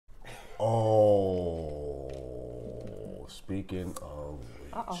Speaking of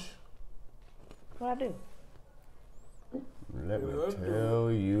which, What'd I do? let me tell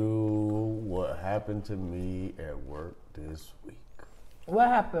you what happened to me at work this week. What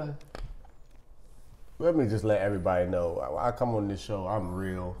happened? Let me just let everybody know. I come on this show, I'm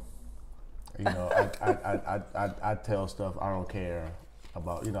real. You know, I tell stuff I don't care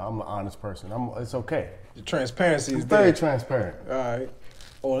about. You know, I'm an honest person. It's okay. The transparency is very there. transparent. All right.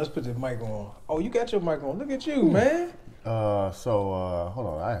 Oh, let's put the mic on. Oh, you got your mic on. Look at you, man. Hold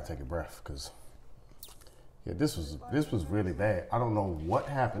on. I had to take a breath because this was really bad. I don't know what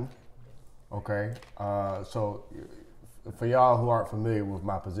happened. Okay. So for y'all who aren't familiar with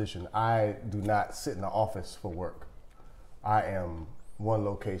my position, I do not sit in the office for work. I am one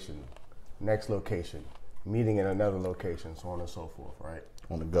location, next location, meeting in another location, so on and so forth, right?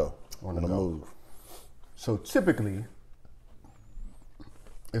 On the go. On the move. So typically,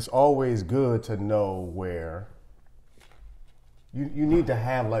 it's always good to know where you need to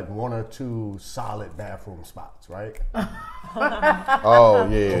have like one or two solid bathroom spots, right? Oh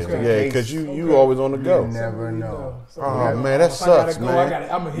yeah, because you always on the go. You never know. Oh man, that sucks,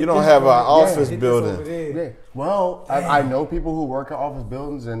 man. You don't have an office building. Yeah. Well, I know people who work at office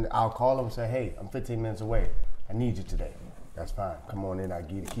buildings, and I'll call them and say, "Hey, I'm 15 minutes away. I need you today." That's fine. Come on in. I'll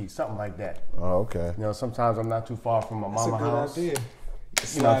give you the key. Something like that. Oh, okay. You know, sometimes I'm not too far from my mama's house. That's a good idea.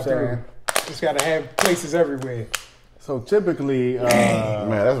 You know what I'm saying? Just gotta have places everywhere. So typically, man,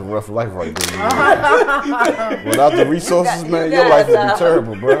 that's a rough life right there. Without the resources, man, your life would be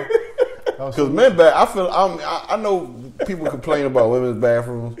terrible, bro. Because I know people complain about women's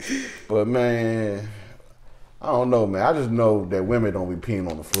bathrooms, but man, I don't know, man. I just know that women don't be peeing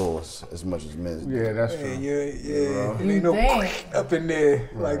on the floors as much as men do. Yeah, that's true. Yeah. Ain't no up in there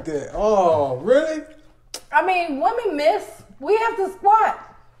like that. Oh, really? I mean, women miss. We have to squat.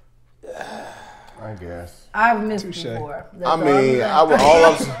 I guess. I've missed before. I mean, all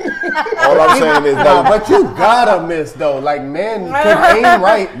I'm saying is no, but you gotta miss though. Like men can aim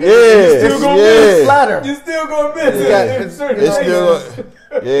right. Yeah, Splatter. You're still gonna miss it's still,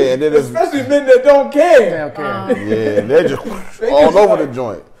 yeah, and then especially men that don't care. Yeah, they're just all over the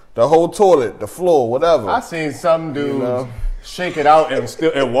joint, the whole toilet, the floor, whatever. I seen some dudes shake it out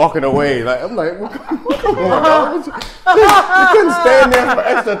and walking away. Like I'm like, come on, dog. You couldn't stand there for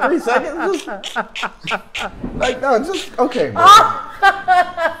extra 3 seconds. Just okay, bro.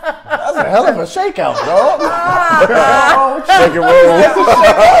 That's a hell of a shakeout, dog. Shake and roll.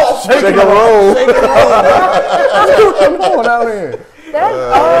 Shake and roll. Come on out here.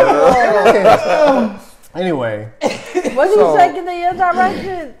 Anyway, was you shaking in your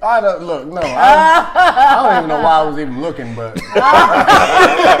direction? I don't even know why I was even looking, but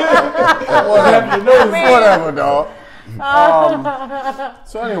whatever, dog.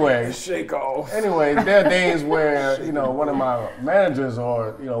 So anyway, shake off. Anyway, there are days where one of my managers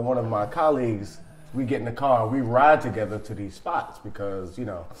or one of my colleagues, we get in the car, we ride together to these spots because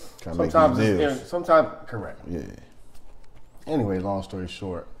sometimes correct. Yeah. Anyway, long story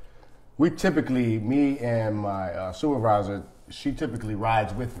short. We typically, me and my supervisor, she typically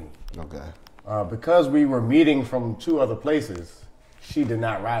rides with me. Okay. Because we were meeting from 2 other places, she did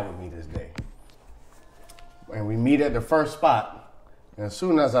not ride with me this day. And we meet at the first spot, and as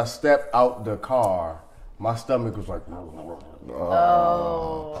soon as I stepped out the car, my stomach was like,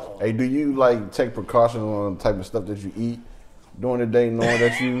 oh. Hey, do you like take precautions on the type of stuff that you eat during the day, knowing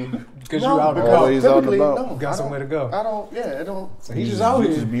that you because you out always out and about? No, got somewhere to go. I don't. So he's just out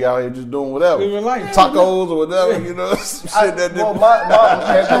here. Just be out here just doing whatever. Living life. Tacos or whatever, shit that the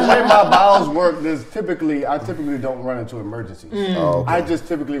way my bowels work is I typically don't run into emergencies. Oh, okay. I just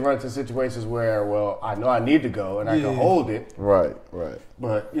typically run into situations where, I know I need to go and I can hold it. Right.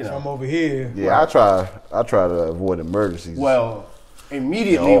 But so I'm over here. Yeah, right. I try to avoid emergencies. Well,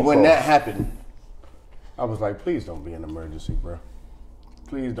 immediately when that happened, I was like, please don't be an emergency, bro.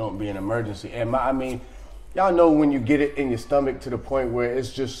 Please don't be an emergency. And y'all know when you get it in your stomach to the point where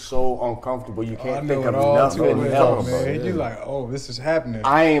it's just so uncomfortable you can't think of nothing else. Man. You're like, this is happening.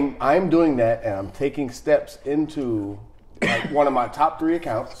 I'm doing that, and I'm taking steps into one of my top 3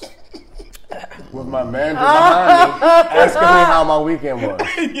 accounts with my manager behind me asking me how my weekend was.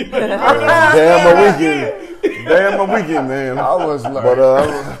 Damn my weekend, man. I was like, I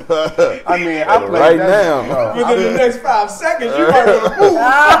played right now. Within the next 5 seconds, you might want to move.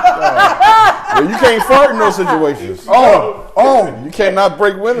 Well, you can't fart in those situations. Oh, you cannot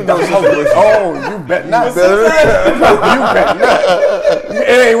break wind in those situations. You bet not. You bet not.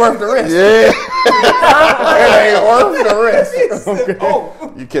 It ain't worth the risk. Yeah. It ain't worth the risk. Okay.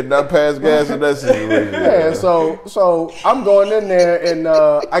 You cannot pass gas in that situation. Yeah, so I'm going in there, and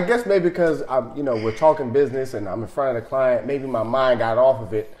I guess maybe because we're talking business, and I'm in front of the client. Maybe my mind got off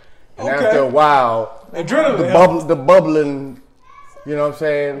of it, and after a while, adrenaline, the bubbling. You know what I'm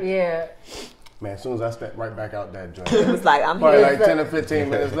saying? Yeah. Man, as soon as I stepped right back out that joint, It was like, I'm probably here. like 10 or 15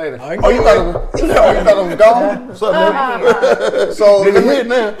 minutes later. Oh, you thought it was gone? What's up, man? So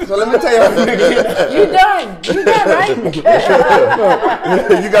let me tell you, You done, right?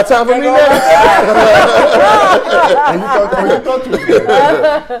 you got time for me now? And you thought you was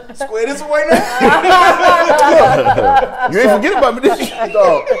good. Square this away now. You ain't forget about me, did you?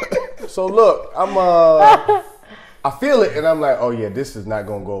 Dog. So look, I feel it, and I'm like, oh yeah, this is not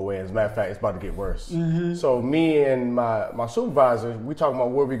gonna go away. As a matter of fact, it's about to get worse. Mm-hmm. So me and my supervisor, we talking about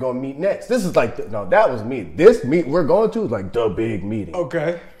where we gonna meet next. This is like, no, that was me. This meet we're going to is like the big meeting.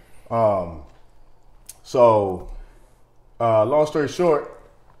 Okay. So, long story short,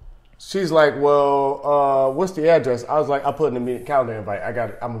 she's like, well, what's the address? I was like, I put in the calendar invite. I'm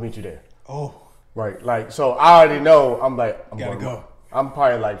gonna meet you there. Oh. Right, like, so I already know. I'm like, Gotta go. I'm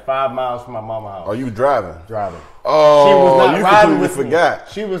probably like 5 miles from my mama's house. Are you driving? Driving. Oh, she was not you riding with forgot. me.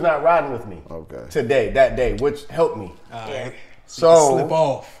 She was not riding with me. Okay. That day, which helped me. Right. So slip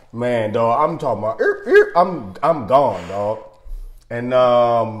off. Man, dog, I'm talking about. I'm gone, dog. And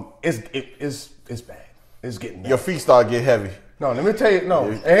it's bad. It's getting bad. Your feet start getting heavy. No, let me tell you. No,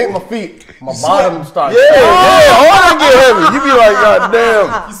 it ain't my feet. My bottom starts. Yeah, all that get heavy. You be like, God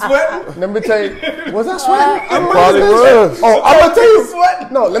damn. You sweating? Let me tell you. Was I sweating? I probably was. Oh, I'm gonna tell you. Sweating?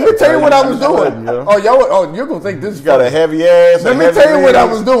 No, let me tell you what I was doing. Yeah. Oh, you're gonna think this is You got a heavy ass. Let me tell you what I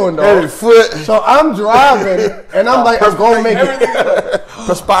was doing, though. Heavy foot. So I'm driving, and I'm like, I'm gonna make it.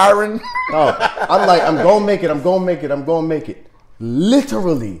 Perspiring. No, I'm like, I'm gonna make it. I'm gonna make it. I'm gonna make it.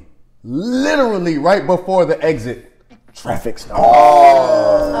 Literally, right before the exit, traffic stopped.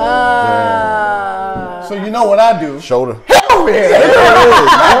 So you know what I do? Shoulder. Hell yeah!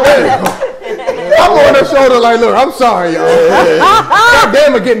 I'm on the shoulder like, look, I'm sorry, y'all. God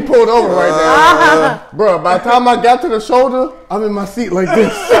damn it, getting pulled over right now. Bro, by the time I got to the shoulder, I'm in my seat like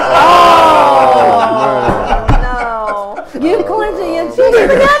this. You clenching your cheeks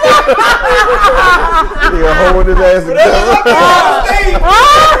together. He holding his ass together.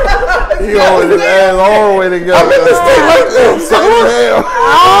 He holding his ass all the way together. I'm in the state like this.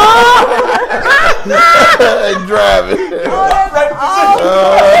 And driving.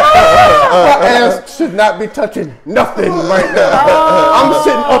 My ass should not be touching nothing right now. I'm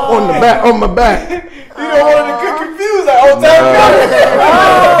sitting up on my back. You don't want to get confused like whole time.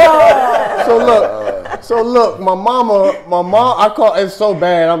 So look, my mom, I call it's so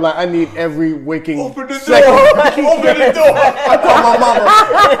bad. I'm like, I need every waking Open the second. door. Open the door. I called my mom.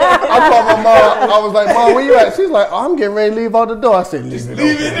 I was like, Mom, where you at? She's like, oh, I'm getting ready to leave out the door. I said, leave it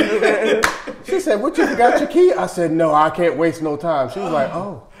open. She said, what, you forgot your key? I said, no, I can't waste no time. She was like,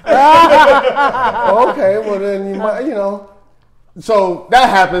 oh. Okay, well then you might, So that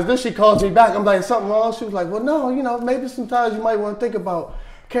happens. Then she calls me back. I'm like, something wrong? She was like, well, no, maybe sometimes you might want to think about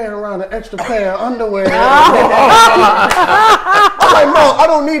carrying around an extra pair of underwear. I'm like, Mom, I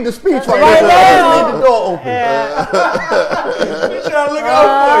don't need the speech right now. I just need the door open. You trying to look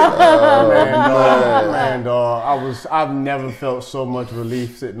out for you. Man, dog. I've never felt so much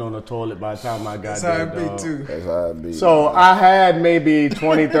relief sitting on the toilet by the time I got there. That's how it be too. That's how it be. So I had maybe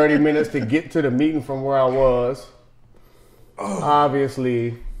 20, 30 minutes to get to the meeting from where I was.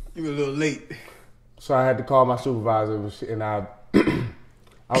 Obviously. You were a little late. So I had to call my supervisor, and I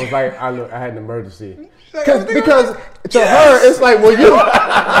was like, I had an emergency. Because to her, it's like, well,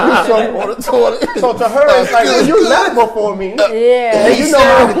 so to her, it's like, well, you left before me. Yeah. And you know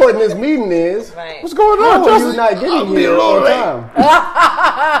how important this meeting is. Right. What's going on? You're not getting here on time.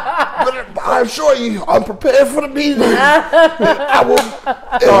 But I'm sure I'm prepared for the meeting. I will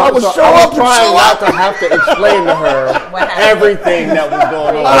show up. Trying not to have to explain to her everything that was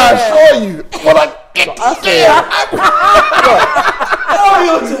going on. I assure you. When I said,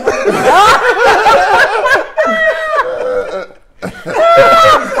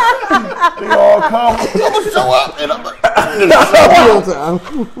 they all come. I'm gonna show up, and I'm like,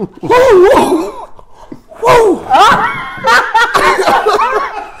 whoa.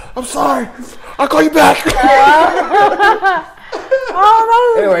 I'm sorry. I'll call you back.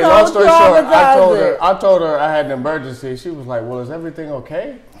 Anyway, long story short, I told her I had an emergency. She was like, well, is everything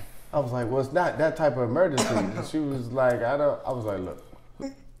okay? I was like, well, it's not that type of emergency. And she was like, I was like, look,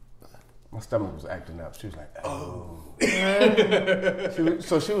 my stomach was acting up. She was like, oh.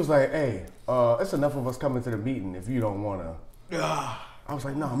 So she was like, hey, it's enough of us coming to the meeting if you don't want to. I was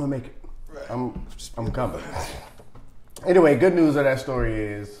like, no, I'm going to make it. I'm coming. Anyway, good news of that story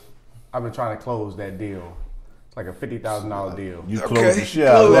is I've been trying to close that deal. It's like a $50,000 deal. You closed the shit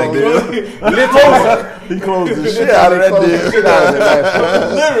out of that deal. He closed the shit out of that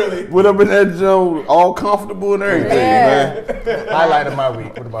deal. Literally. Went up in that joint, all comfortable and everything, man. Highlight of my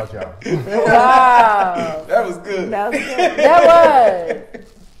week. What about y'all? Wow. That was good. That was good. That was.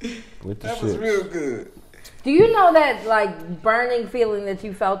 With the That was shit. real good. Do you know that like burning feeling that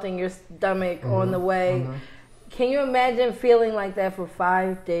you felt in your stomach on the way? Can you imagine feeling like that for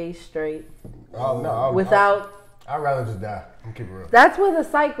 5 days straight? Oh, no. Without. I'd rather just die. I'm keeping it real. That's what a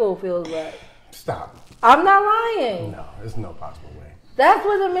cycle feels like. Stop. I'm not lying. No, there's no possible way. That's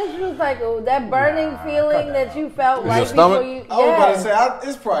what the menstrual cycle, that burning feeling cut that that you felt Is right your stomach? before you. I was about to say,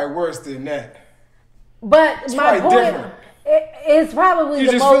 it's probably worse than that. But It's my probably point, different. It's probably You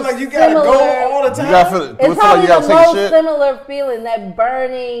the just most feel like you gotta similar. go all the time. You gotta feel it. It's Feel like probably you the gotta take a most shit. similar feeling, that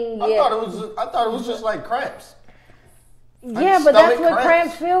burning. I thought it was just like cramps. Yeah, but that's stomach what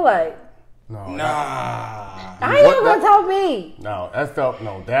cramps feel like. No. Nah. I ain't What gonna that- tell me. No, that felt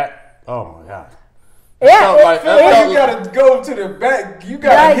that. Oh my god. Yeah, felt like- that Well, felt you gotta go to the back. You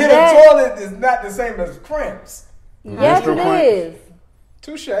gotta Like hit that. a toilet. Is not the same as cramps. yes, Menstrual it cramps? is.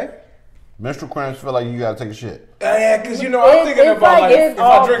 Touche. Menstrual cramps feel like you gotta take a shit. Yeah, because I'm It's thinking like about like it's if I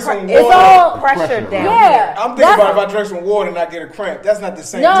all drink some it's water. all Pressure down. Yeah, I'm thinking about if I drink some water and I get a cramp. That's not the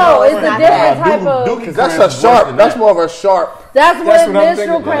same. no, type of it's a cramp. different type of. That's a sharp. That's more of a sharp. That's what That's what I'm menstrual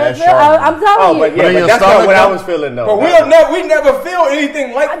thinking. cramps Yeah, feel. that's sharp. I'm telling Oh, you. but yeah, But in but your that's not stomach, what I though? was feeling though. But we never feel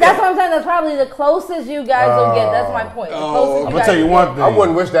anything like That's what that. I'm saying. That's probably the closest you guys will get. That's my point. The closest I'm you gonna guys tell you will one get. thing. I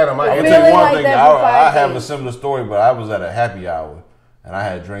wouldn't wish that on my I'm aunt. gonna tell you one like thing. that I, for 5 I have a days. similar story, but I was at a happy hour and I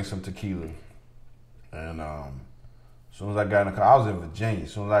had drank some tequila, and as soon as I got in the car, I was in Virginia.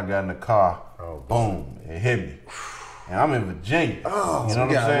 As soon as I got in the car, boom, it hit me. And I'm in Virginia. You know what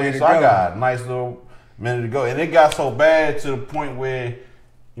I'm got a way saying? to So I go. got a nice little minute to go. And it got so bad to the point where,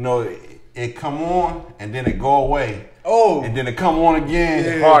 it come on and then it go away. Oh. And then it come on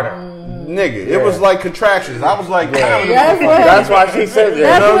again Harder. Nigga, it was like contractions. I was like, That's why she said that.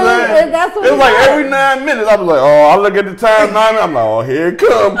 That's You know what I'm what saying? that's what It was like every 9 minutes, I was like, oh, I look at the time, 9 minutes, I'm like, oh, here it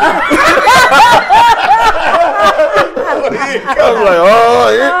comes. I was like,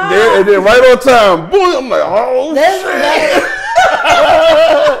 oh, there, and then right on time, boom, I'm like, oh, shit.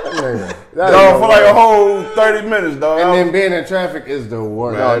 Dog, for like a whole 30 minutes, dog. And then being in traffic is the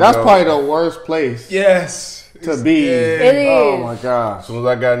worst. Man, That's dog. probably the worst place Yes. to be. It is. Oh my gosh. As soon as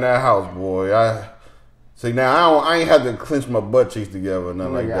I got in that house, boy, see now I ain't had to clench my butt cheeks together or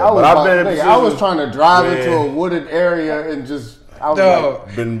nothing like that. I was, But I've been in I was positions- trying to drive Man. into a wooded area and just. I was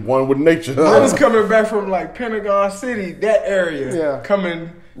Dog. been one with nature. I was coming back from like Pentagon City, that area. Yeah. Coming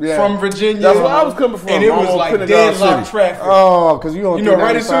Yeah. from Virginia. That's where I was coming from. And it I'm was on like Pentagon deadlocked City. traffic. oh, because you don't. You know,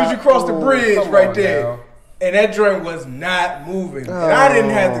 right as soon as you cross the bridge right there. And that joint was not moving. And I didn't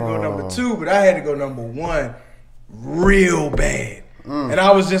have to go number 2, but I had to go number 1 real bad. And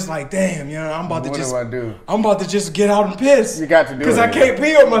I was just like, damn, I'm about to What just do I do? I'm about to just get out and piss. You got to do Because it. I can't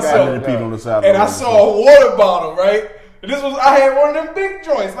pee on I myself. did pee on the side. And of I the saw a water bottle, right? And I had one of them big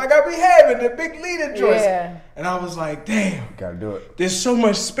joints, like I be having, the big liter joints. Yeah. And I was like, damn, Gotta do it. there's so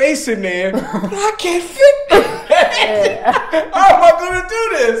much space in there, but I can't fit How am I gonna do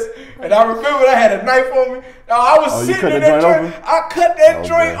this? And I remember I had a knife on me. I was you sitting cut in the that joint joint. open? I cut that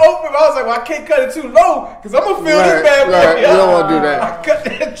joint open. I was like, well, I can't cut it too low because I'm gonna feel this bad boy. Right. You don't want to do that. I cut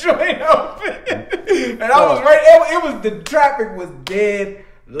that joint open, and I was right. It was the traffic was dead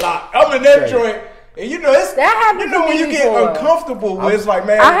locked. I'm in that joint. And it's That happened you know to when me you get before. uncomfortable, where it's like,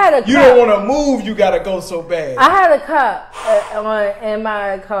 man, I had a you cup. don't want to move, you gotta go so bad. I had a cup in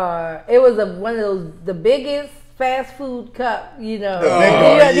my car. It was one of the biggest fast food cup, The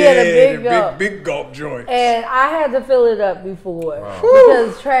the big gulp joint. And I had to fill it up before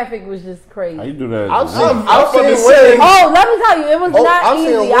because traffic was just crazy. How you do that? I've seen I'm women. Oh, let me tell you, it was not I've seen a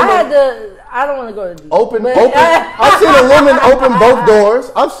easy. I woman- had to. I don't want to go to deep. Open. But- I've seen a woman open both doors.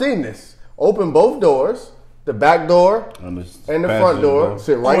 I've seen this. Open both doors. The back door and the front door.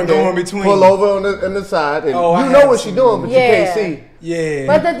 Sit right and go there. in between. Pull over on the side. And Oh, I you know had what she's doing, but Yeah. you can't see. Yeah.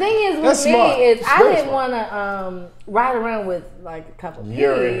 But the thing is with That's me smart. is It's I very didn't smart. want to ride around with like a cup of pee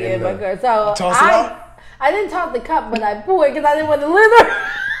Urine in in my the- car. So Toss it out? I didn't toss the cup, but I poured because I didn't want to litter.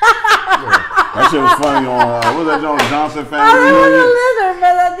 That shit was funny on what was that Johnson I Family didn't want to Reunion? litter, but I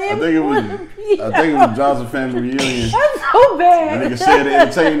I didn't think it was. want to pee. I think it was Johnson Family Reunion. That's so And bad. nigga said the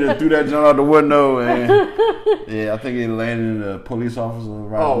entertainer threw that joint out the window, and yeah, I think it landed in a police officer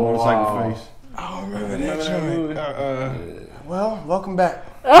riding a motorcycle wow. face. I don't remember that joint. Well, welcome back.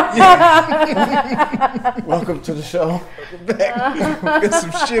 Welcome to the show. Got some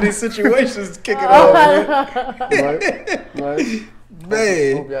shitty situations kicking off, man. Right.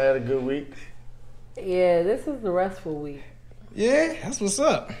 Man. Hope y'all had a good week. Yeah, this is the restful week. Yeah, that's what's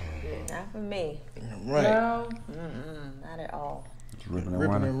up. Not for me. Right. No. Not at all. Ripping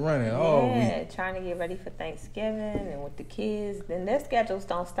and running all Yeah, week. trying to get ready for Thanksgiving and with the kids. Then their schedules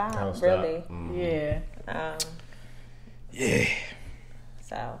don't stop, Don't stop. really. Yeah. Yeah.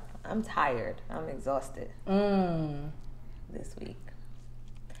 So I'm tired. I'm exhausted this week.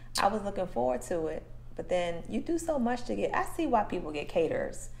 I was looking forward to it, but then you do so much to get. I see why people get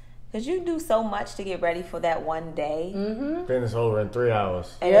caterers. Because you do so much to get ready for that one day. Mm-hmm. Then it's over in 3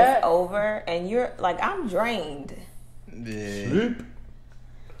 hours. And it's over. And you're like, I'm drained. Yeah. Sleep.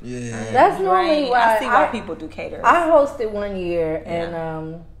 Yeah. That's normally why I see why people do caterers. I hosted one year,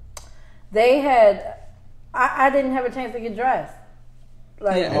 and they had. I didn't have a chance to get dressed.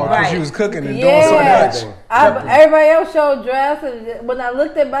 Like, Because you was cooking and doing yeah, so much. everybody else showed dress, and when I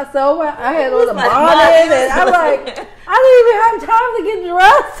looked at myself, I had on the like, bonnet, and I'm like, I didn't even have time to get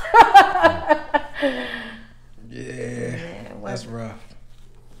dressed. Yeah. That's rough.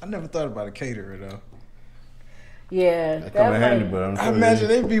 I never thought about a caterer, though. Yeah, That come in handy, but I'm I sure imagine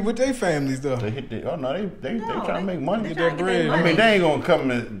they be with their families, though. they hit the. Oh no, they trying to make money. Get that bread. I mean, they ain't gonna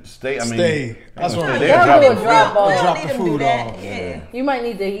come and stay. I mean, Stay. That's what I'm they They'll drop do a the drop off. Drop need the them to do food that. off. Yeah. You might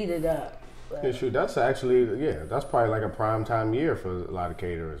need to heat it up. Yeah, shoot, that's actually, that's probably like a prime time year for a lot of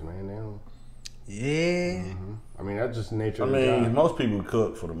caterers, man. They don't, Yeah. I mean, that's just the nature I of the mean, job. most people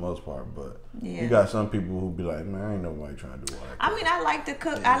cook for the most part, but Yeah. you got some people who be like, man, I ain't nobody trying to do all that. I mean, I like to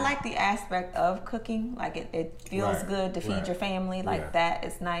cook. I like the aspect of cooking. Like it feels Right, good to feed right. your family. Like Yeah. that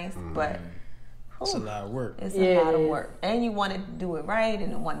is nice, but It's a lot of work. it's Yeah, a lot it of is. work. And you want to do it right,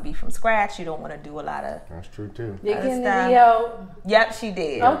 and you want to be from scratch. You don't want to do a lot of. That's true, too. Did Other Kennedy stuff. help? Yep, she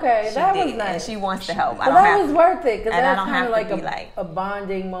did. Okay, She that was did, nice. and she wants to help. I But don't that have was to. worth it because And I that's don't kind have of to like be like- a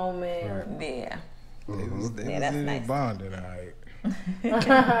bonding moment. Yeah. They was Yeah, that's in nice. bonding, all right.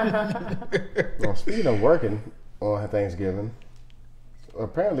 Well, speaking of working on Thanksgiving,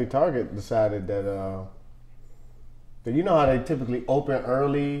 apparently Target decided that you know how they typically open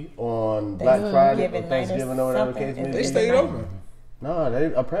early on Black Friday or Thanksgiving night or Thanksgiving or whatever the something. case may They be. stayed open. No,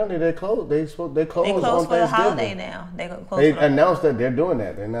 they apparently they closed. They closed. They on close for the Thanksgiving. holiday now. They go close. They for the, announced that they're doing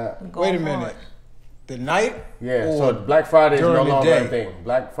that. They're not. Wait a going minute. The night? Yeah, Or so Black Friday is no during the longer a day? thing.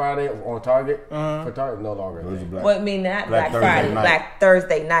 Black Friday on Target Uh-huh. for Target no longer a It was a thing. black. What I mean, not Black Black Thursday Friday, night. Black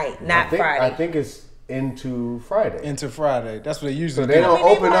Thursday night, not Friday. I think it's into Friday. Into Friday. That's what they So usually they do. don't I mean,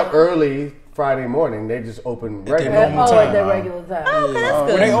 they open up might- early Friday morning. They just open their regular. normal At time. their regular time. Oh, okay, that's When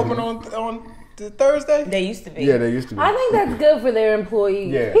good. they open on the Thursday? They used to be. Yeah, they used to be. I think that's good for their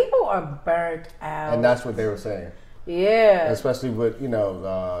employees. Yeah. People are burnt out. And that's what they were saying. yeah. Especially with,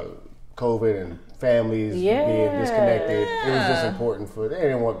 COVID and families being disconnected. It was just important for, they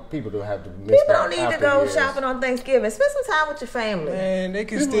didn't want people to have to miss People that don't need to after go years. shopping on Thanksgiving. Spend some time with your family. Man, they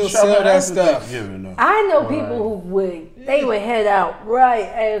can People still shopping sell that after stuff. Thanksgiving, though. I know people who would head out right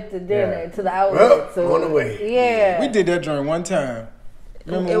after dinner Yeah. to the outlet. Well, on the way. Yeah. We did that joint one time.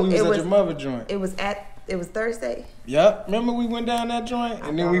 Remember when we was at your mother joint? It was Thursday. Yep. Remember we went down that joint?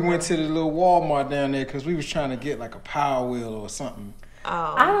 And then we went to the little Walmart down there because we was trying to get like a Power Wheel or something.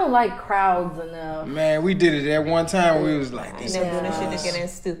 I don't like crowds enough. Man, we did it that one time. We was like, Ain't this no doing this shit is to get in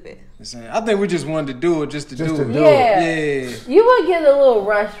stupid. I think we just wanted to do it just to do to it. do Yeah. Yeah. You would get a little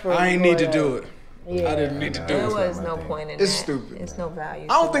rush for I ain't need to do it. Yeah. I didn't need to do There it. was no point in that. It's stupid. It's no value.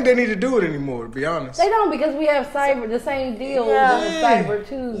 I don't think they need to do it anymore, to be honest. They don't because we have the same deals on Cyber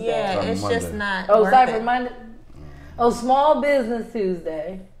Tuesday. Yeah, Cyber it's just Monday. not. Oh, worth Cyber it. Monday. Oh, Small Business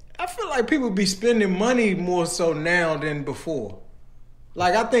Tuesday. I feel like people be spending money more so now than before.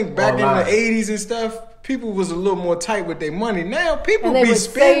 Like I think back in Online. the 80s and stuff, people was a little more tight with their money. Now people And they be would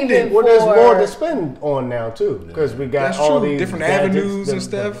save spending. it Well, there's for- more to spend on now, too. Because we got That's all true. these Different gadgets, avenues and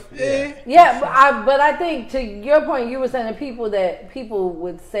stuff. Yeah. Yeah, but I think to your point, you were saying that people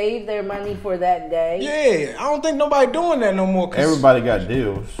would save their money for that day. Yeah. I don't think nobody doing that no more. 'Cause- Everybody got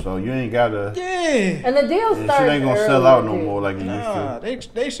deals, so you ain't gotta. Yeah. And the deal Shit starts ain't gonna early, sell out no too. more like it Nah,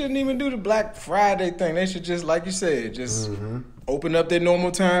 they shouldn't even do the Black Friday thing. They should just, like you said, just open up their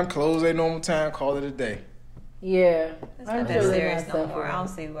normal time, close their normal time, call it a day. Yeah, It's I'm not sure that they're serious not no more. I suffering. don't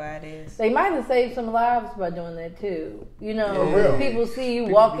see why it is. They might have saved some lives by doing that too. You know, For real. people see you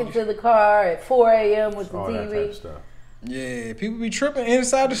walking to the car at 4 a.m. with the all that type of TV. stuff. Yeah, people be tripping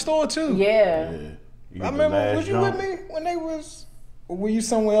inside the store too. Yeah. You I get the remember, last was you jump. with me when they was, or were you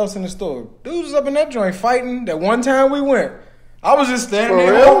somewhere else in the store? Dudes was up in that joint fighting. That one time we went, I was just standing For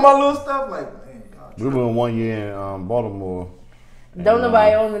there real? holding my little stuff like, man, God. We went one year in Baltimore. Don't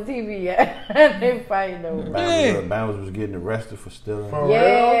nobody own the TV yet. They fighting over. Bounce was getting arrested for stealing.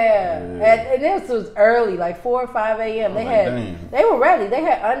 Yeah. And this was early, like 4 or 5 a.m. They were ready. They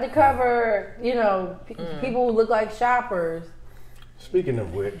had undercover, people who look like shoppers. Speaking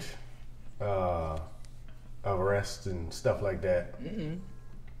of which, arrests and stuff like that.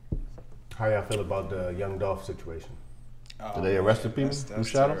 How y'all feel about the YoungDolph situation? Did they arrest the people who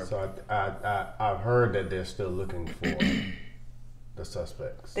shot him? So I've heard that they're still looking for the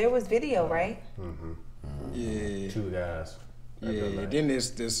suspects. There was video, right? Yeah. 2 guys. Yeah. Then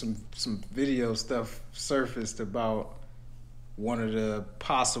there's some video stuff surfaced about one of the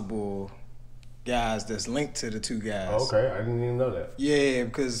possible guys that's linked to the 2 guys. Oh, okay, I didn't even know that. Yeah,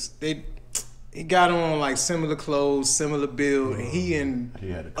 because he got on like similar clothes, similar build, and he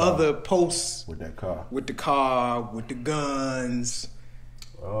had other posts with that car, with the car, with the guns.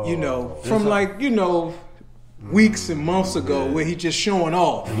 Oh, from weeks and months ago, where he just showing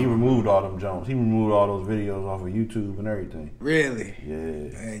off. And he removed all them Jones. He removed all those videos off of YouTube and everything. Really?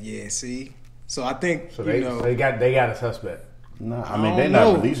 Yeah. Yeah. See, so I think so they got a suspect. Nah, I mean they're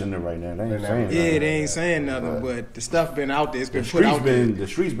not releasing it right now. They ain't saying nothing. Yeah, they ain't saying nothing. But the stuff been out there. It's been put out there. The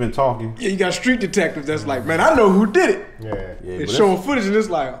streets been talking. Yeah, you got street detectives that's like, man, I know who did it. Yeah. It's showing footage and it's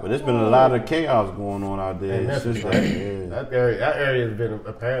like. But there's been a lot of chaos going on out there. That area has been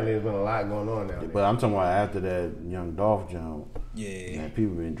apparently there's been a lot going on now. But I'm talking about after that YoungDolph jump. Yeah. Man,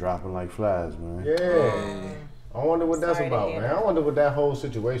 people been dropping like flies, man. Yeah. I wonder what that's about, man. I wonder what that whole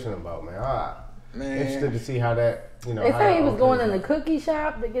situation about, man. Interested to see how that. They say he was going in the cookie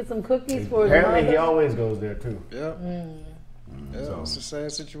shop to get some cookies for his Apparently, mother. he always goes there too. Yep. Yeah, it's a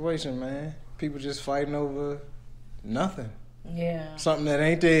sad situation, man. People just fighting over nothing. Yeah. Something that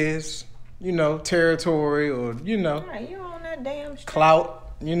ain't theirs. Territory or Right, you on that damn shit.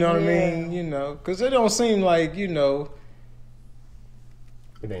 clout. You know what I mean? Because it don't seem like It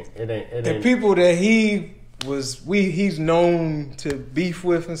ain't. the people that he's known to beef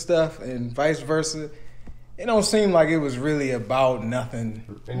with and stuff, and vice versa. It don't seem like it was really about nothing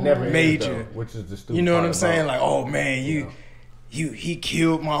major, is, though, which is the stupid. You know what I'm saying? Like, oh man, he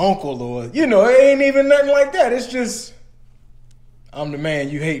killed my uncle, or it ain't even nothing like that. It's just I'm the man,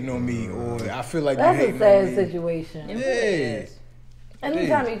 you hating on me, or I feel like you hating on me. That's a sad situation. Yeah.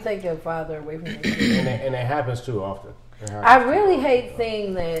 Anytime you take your father away from you, and it happens too often. I really hate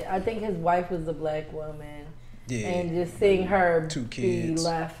seeing that. I think his wife was a black woman, and just seeing her 2 be kids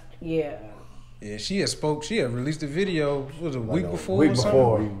left. Yeah. Yeah, she had released a video. Was it a week before? Week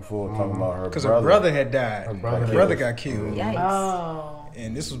before talking about her because her brother had died. Her brother got killed. Yikes. Oh.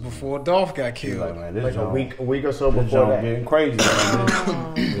 And this was before Dolph got killed. Like, man, this a week or so before that. Getting crazy.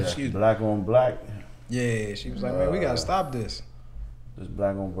 She's black on black. Yeah, she was like, man, we gotta stop this. This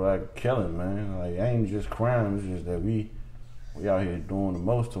black on black killing, man. Like, it ain't just crime. It's just that we out here doing the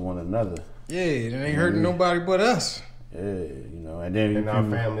most to one another. Yeah, it ain't hurting nobody but us. Yeah, and then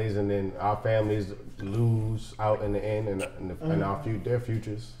our families lose out in the end, and their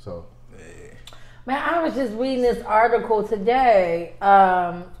futures. So, Man, I was just reading this article today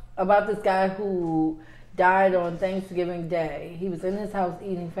about this guy who died on Thanksgiving Day. He was in his house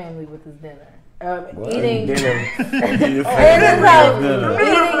eating family with his dinner. Eating dinner. In his house,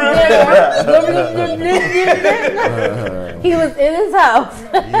 eating dinner. He was in his house.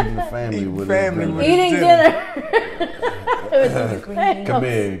 Eating the family with eating dinner. Come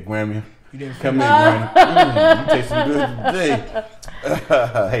here, Grammy. Come here, Granny. You taste some good today.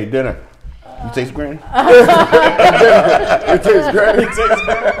 Hey, dinner. You taste Granny? You taste Granny?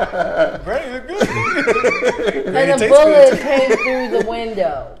 Granny look good. And a bullet came through the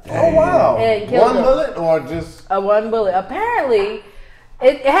window. Oh, wow. And killed one him. bullet or just? One bullet. Apparently,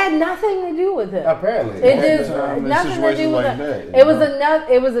 it had nothing to do with him. Apparently. It just nothing to do with it.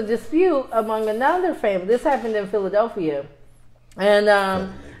 It was a dispute among another family. This happened in Philadelphia. And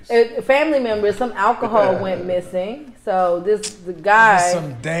family members, some alcohol went missing. So the guy,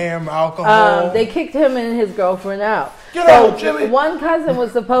 some damn alcohol. They kicked him and his girlfriend out. Get out, Jimmy. One cousin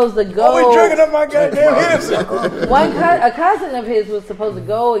was supposed to go. Oh, we drinking up my goddamn hips. A cousin of his was supposed to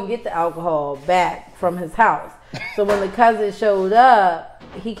go and get the alcohol back from his house. So when the cousin showed up,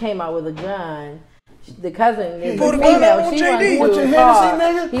 he came out with a gun. The cousin, the female, she runs to a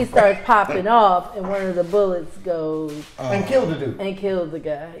car. He starts popping off, and one of the bullets goes and killed the dude. And killed the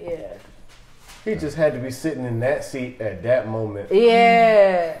guy. Yeah. He just had to be sitting in that seat at that moment.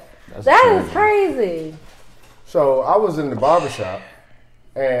 Yeah. That is crazy. So I was in the barbershop,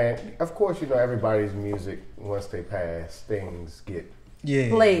 and of course, everybody's music, once they pass, things get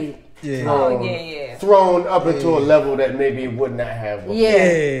played. Yeah. Thrown up into a level that maybe it would not have before.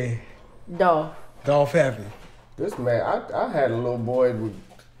 Yeah. Dolph Heavy. This man, I had a little boy with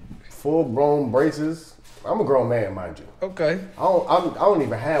full-blown braces. I'm a grown man, mind you. Okay. I don't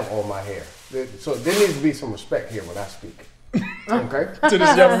even have all my hair. So there needs to be some respect here when I speak. Okay? To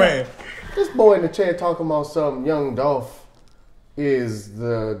this young man. This boy in the chair talking about some YoungDolph is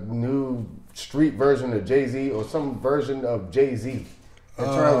the new street version of Jay-Z or some version of Jay-Z in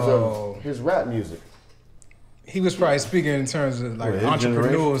terms of his rap music. He was probably speaking in terms of like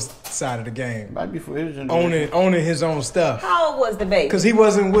entrepreneurs side of the game. Might be for his generation. Owning his own stuff. How old was the baby? Because he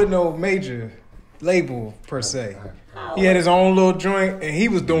wasn't with no major label per se. He had his own little joint and he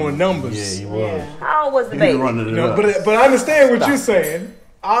was doing numbers. Yeah, he was. How old was the baby? But I understand what you're saying.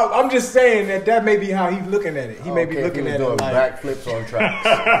 I'm just saying that may be how he's looking at it. He may be looking at it like backflips on tracks.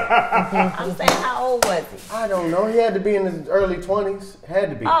 I'm saying, how old was he? I don't know. He had to be in his early 20s.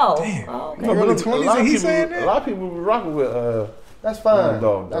 Had to be. Oh, damn. Okay. No, early 20s and he's saying that? A lot of people be rocking with That's fine.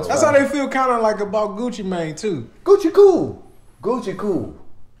 That's how they feel kind of like about Gucci Mane too. Gucci cool.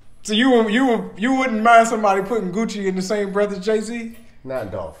 So you wouldn't mind somebody putting Gucci in the same breath as Jay-Z?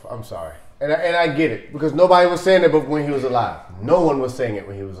 Not Dolph. I'm sorry. And I get it because nobody was saying it when he was alive. No one was saying it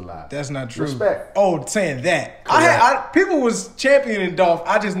when he was alive. That's not true. Respect. Oh, saying that. People was championing Dolph.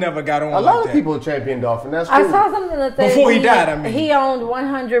 I just never got on. A lot of people championed Dolph, and that's cool. I saw something that said before he died. I mean, he owned over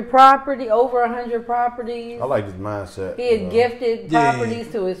 100 properties. I like his mindset. He had gifted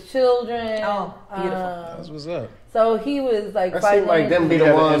properties to his children. Oh, beautiful. That's what's up. So he was like that fighting. Seemed like them be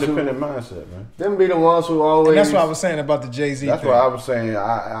the ones independent mindset, man. Them be the ones who always. And that's what I was saying about the Jay-Z. That's thing. what I was saying.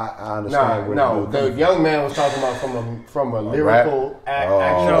 I understand. No, the young man was talking about from a lyrical,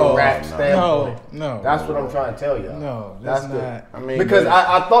 actual rap standpoint. No, that's what I'm trying to tell you. No, that's not. I mean, because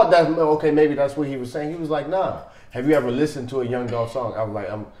I thought that okay, maybe that's what he was saying. He was like, nah. Have you ever listened to a YoungDolph song? I was like,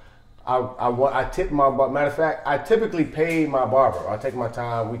 I tip my matter of fact, I typically pay my barber. I take my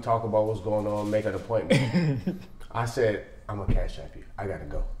time. We talk about what's going on, make an appointment. I said, I'm gonna cash app you. I gotta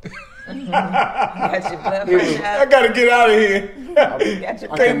go. Got your blood pressure I gotta get out of here. I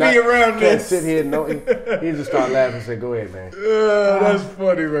can't be around this. Sit here. No, he just started laughing and said, "Go ahead, man." That's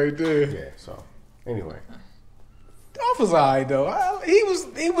funny right there. Yeah. So, anyway, Dolph was alright though. He was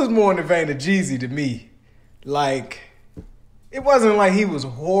more in the vein of Jeezy to me. Like, it wasn't like he was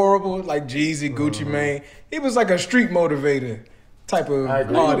horrible like Jeezy, Gucci Mane. He was like a street motivator type of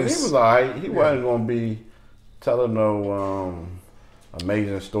artist. He was alright. He wasn't gonna be telling no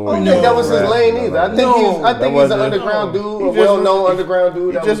amazing stories. I don't think that was his lane either. I think he's an underground dude, a well-known underground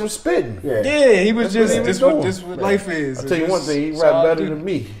dude. He just was spitting. Yeah, he was just this what life is. I'll tell you one thing, he rap better than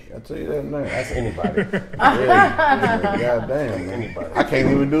me. I'll tell you that now. That's anybody. Goddamn, anybody. I can't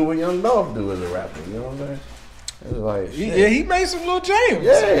even do what YoungDolph do as a rapper. You know what I'm saying? It's like he made some little jams.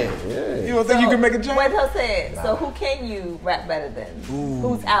 Yeah. You don't think you can make a jam? Wait, said. So who can you rap better than?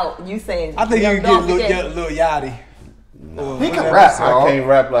 Who's out? You saying? I think you can get Lil Yachty. He can rap. I can't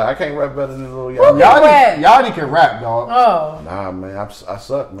rap better than Lil Yachty. Yachty can rap, dog. Oh. Nah, man, I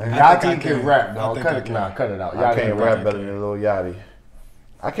suck, man. Yachty can rap, dog. Cut it out. I can't rap better than Lil Yachty.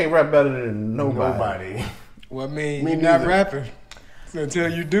 I can't rap better than nobody. Well, I mean, you're not rapping until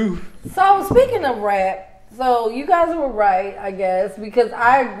you do. So speaking of rap, so you guys were right, I guess, because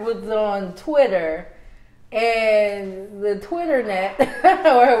I was on Twitter. And the Twitternet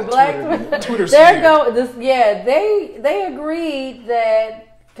or Black Twitter, they agreed that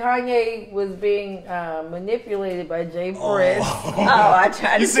Kanye was being manipulated by Jay Prince. I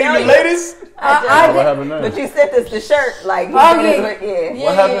tried to see tell the you. latest? What happened there? But you sent us the shirt, like What happened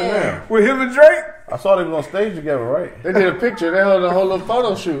there? With him and Drake? I saw they was on stage together, right? They did a picture. They held a whole little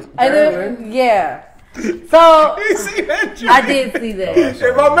photo shoot. And then, so you see that? I did see that.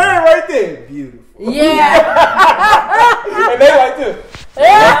 And my man right there, beautiful. Yeah. And they like this.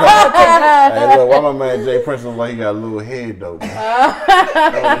 Hey, look, why my man Jay Prince look like he got a little head though? But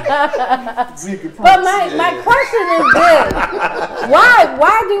my question is this: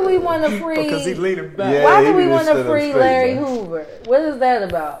 Why do we want to free? Because he leaning back. Yeah, why do we need to want sit to up free straight, Larry man. Hoover? What is that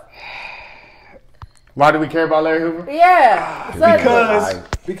about? Why do we care about Larry Hoover? Yeah,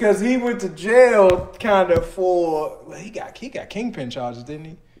 Because he went to jail kind of for he got kingpin charges, didn't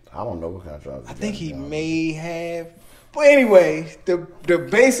he? I don't know what kind of charges. I think he may have. But anyway, the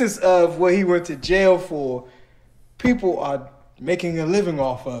basis of what he went to jail for, people are making a living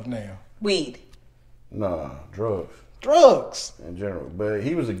off of now. Weed. Nah, drugs in general. But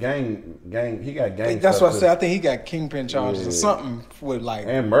he was a gang. He got gang. That's what I said. I think he got kingpin charges or something with like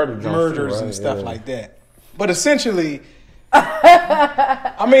and murders right? And stuff like that. But essentially,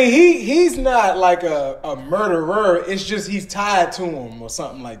 I mean, he's not like a murderer. It's just he's tied to him or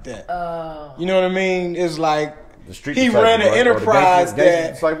something like that. You know what I mean? It's like the street he ran an enterprise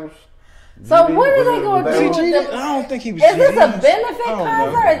that. So what are they going to do with them? I don't think he was. Is this a benefit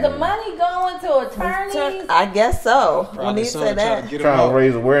concert? Is the money going to attorneys? I guess so. When he Probably said that. Trying to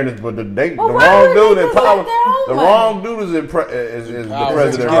raise awareness, but the Well, wrong dude in just power. like their own The money? wrong dude is the Power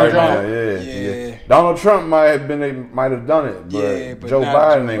president to right get now. it Yeah. Yeah. Donald Trump might have done it, but Joe not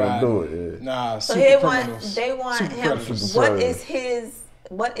Biden Joe ain't gonna do Biden. it. Nah, So super they criminals. want Super him. predators.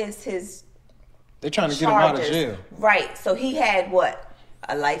 What is his They're trying to get him out of jail. Right. So he had what?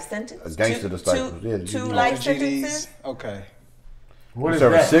 A life sentence? A gangster disciple. Yeah, two GDs. life GDs. sentences? Okay. What He is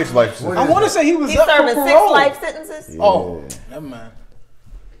serving that? 6 life sentences. I want to say he was He's up for serving parole. 6 life sentences? Yeah. Oh, never mind.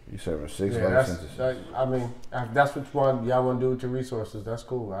 You serving 6 Yeah, life that's, sentences. I mean, if that's what y'all want to do with your resources. That's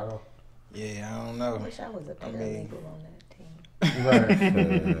cool. I don't. Yeah, I don't know. I wish I was a paralegal on that team.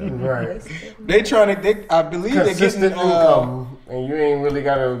 Right. Right. They trying to. I believe they're Consistent getting. income, and you ain't really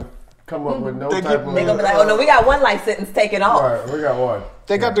got to come up with no They type get- of. They're going to be like, oh no, we got 1 life sentence taken off. Right, we got one.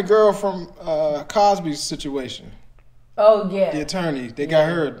 They got the girl from Cosby's situation. Oh, The yeah. attorney. They got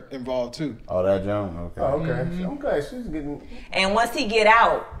her involved too. Oh, that Jones. Okay. Oh, okay. Okay, she's getting. And once he get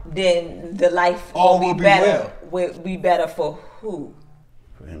out, then the life All will will be be better. Will be better for who?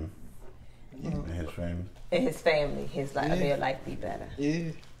 For him. And his family. And his family. His life, their life be better.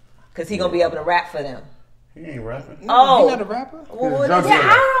 Yeah. Because he going to be able to rap for them. He ain't rapping. Oh. He not a rapper. Well, what Drug is Yeah, dealer.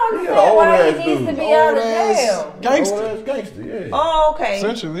 I don't Yeah, understand old why ass he needs dude. to be out of Old ass jail. gangster. Oh, that's gangster, yeah. Oh, okay.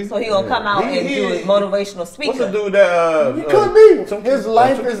 Essentially. So he gonna come out and do his motivational speaker. What's the dude that? He could be. His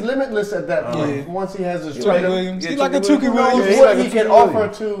life is limitless at that point. Yeah. Once he has his Tookie freedom, Williams. Yeah, He's like a Tookie Tookie Williams. Williams. knows Yeah, what like he a can Tookie offer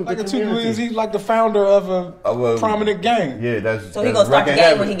Williams. to Like the a Tookie community. Williams. He's like the founder of a prominent gang. Yeah, that's. So he gonna start the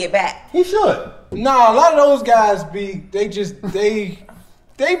game when he get back. He should. Nah, a lot of those guys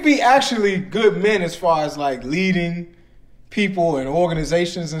they be actually good men as far as like leading people and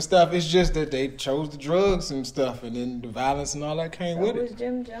organizations and stuff. It's just that they chose the drugs and stuff, and then the violence and all that came So with was it.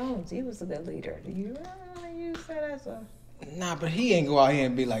 Jim Jones. He was a good leader. Do you use that as a? Nah, but he ain't go out here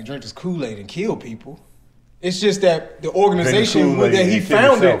and be like drink this Kool-Aid and kill people. It's just that the organization Kool-Aid that he and kill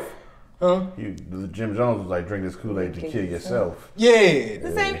founded. yourself. Huh? Jim Jones was like, drink this Kool-Aid to kill yourself. Yeah.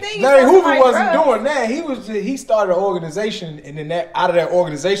 The same thing. Larry Hoover Like wasn't drugs. doing that. He started an organization, and then out of that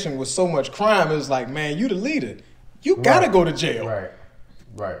organization was so much crime. It was like, man, you the leader. You gotta go to jail. Right.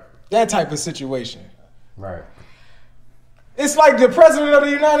 Right. That type of situation. Right. It's like the president of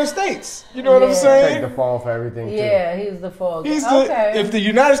the United States. You know what I'm Yeah. Take saying? the fall for everything. Yeah, he's the fall. He's Okay. if the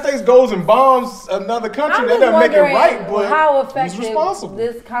United States goes and bombs another country, I'm that just doesn't make it wondering right. But how who's effective responsible?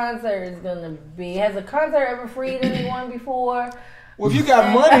 this concert is going to be. Has a concert ever freed anyone before? Well, if you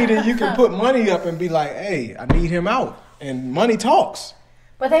got money, then you can put money up and be like, "Hey, I need him out," and money talks.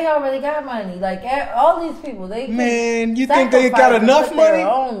 But they already got money. Like all these people, they can Man, you think they got sacrifice and enough put their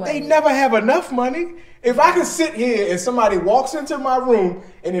own money? They never have enough money. If I can sit here and somebody walks into my room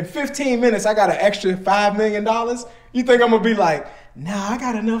and in 15 minutes I got an extra $5 million, you think I'm gonna be like, nah, I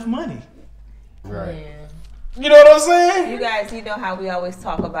got enough money. Right. Yeah. You know what I'm saying? You guys, you know how we always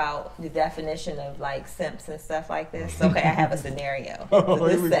talk about the definition of like simps and stuff like this. Okay, I have a scenario. Oh, So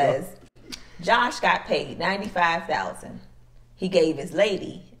here this we says Josh got paid $95,000. He gave his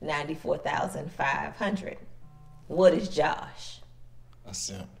lady $94,500. What is Josh? A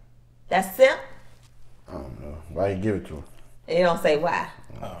simp. That's simp. I don't know. Why you give it to him? It don't say why.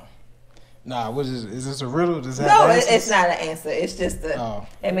 Nah, what is this a riddle? Does that No, have answers? it's not an answer. It's just a. Oh.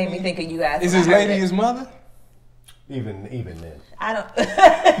 It made me think of you guys. Is when I his heard lady it. his mother? Even then. I don't.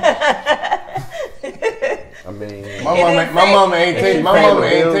 I mean, My mama ain't taking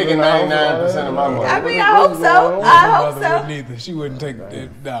 99% of my money. I mean, I hope so. I hope so. Neither. She wouldn't take that.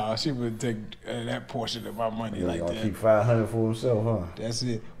 Nah, she wouldn't take that portion of my money you like gonna that. keep 500 for himself, huh? That's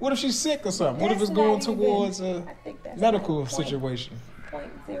it. What if she's sick or something? What if That's it's going not even- towards a I think that's medical like situation?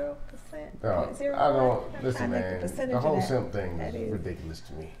 0.0%. No, 0.01. I don't. Listen, I think man. percentage The of whole that- simp thing that is ridiculous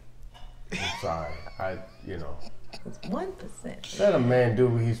to me. I'm sorry. It's 1%. Let a man do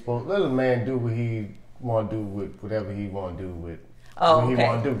what he's supposed. Let a man do what he want to do with whatever he want to do with. Oh, what he okay.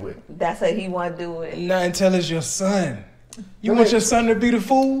 want to do with. That's what he want to do it. Not until it's your son. You want your son to be the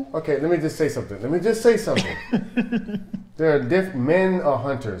fool? Okay, let me just say something. There are men are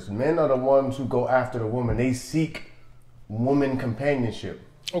hunters. Men are the ones who go after the woman. They seek woman companionship.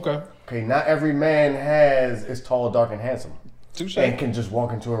 Okay. Okay, not every man is tall, dark, and handsome, Touche. and can just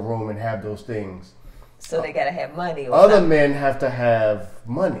walk into a room and have those things. So they gotta have money. Or Other something. men have to have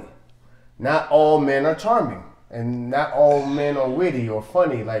money. Not all men are charming, and not all men are witty or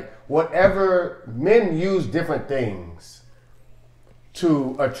funny. Like whatever, men use different things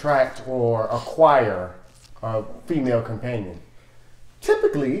to attract or acquire a female companion.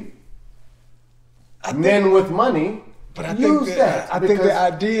 Typically, men with money But I use think that. I think the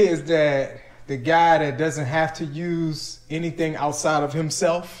idea is that the guy that doesn't have to use anything outside of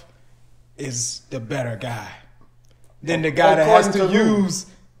himself is the better guy than the guy that has to use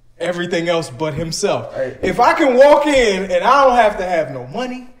everything else but himself. Hey. If I can walk in and I don't have to have no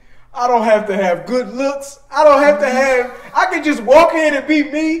money, I don't have to have good looks, I can just walk in and be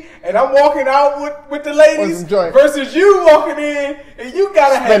me, and I'm walking out with the ladies versus you walking in and you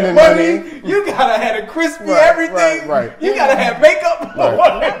gotta have money, you gotta have a crispy everything, you gotta have makeup.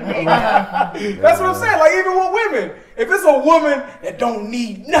 That's what I'm saying. Like even with women, if it's a woman that don't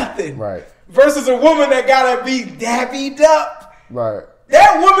need nothing, versus a woman that gotta be dabbied up,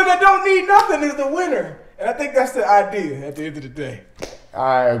 that woman that don't need nothing is the winner. And I think that's the idea at the end of the day.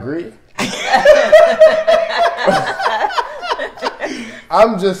 I agree.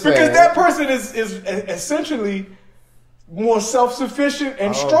 I'm just saying. Because that person is essentially more self-sufficient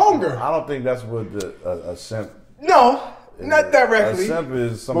and stronger. I don't think that's what a simp. No, not directly. A simp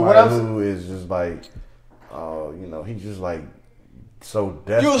is somebody who is just like, he's just like so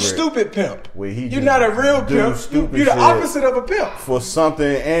desperate. You're a stupid pimp. You're not a real pimp. You're the opposite of a pimp. For something,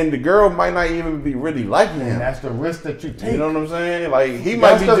 and the girl might not even be really liking him. And that's the risk that you take. You know what I'm saying? Like he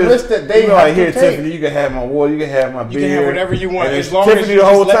might be the just risk that they have like, to here, take. Tiffany, you can have my water, you can have my beer, you can have whatever you want. And as long Tiffany as you the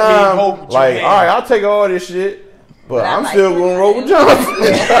whole just let time, me hold like, your all hand. right, I'll take all this shit. But I'm like still going to roll with Jonathan.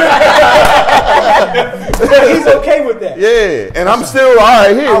 He's okay with that. Yeah, and I'm still, all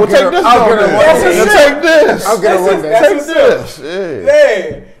right, here, we'll take this. Take this. I'll get a one day. Take this.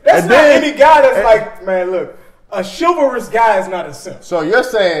 Yeah. That's not any guy that's like, man, look, a chivalrous guy is not a simp. So you're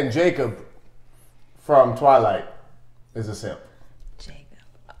saying Jacob from Twilight is a simp?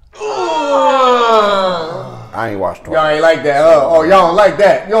 I ain't watched Y'all ain't like that. Y'all don't like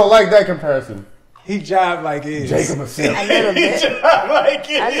that. You don't like that comparison. He jive like it is. Jacob a simp. A little bit. He jive like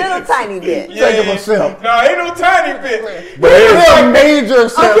it A little tiny bit. Jacob a simp. No, ain't no tiny bit. But he's a major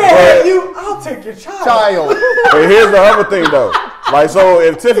simp. I can't have you. I'll take your child. But here's the other thing though. Like, so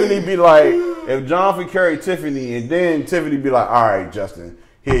if Tiffany be like, if Jonathan carry Tiffany and then Tiffany be like, all right, Justin,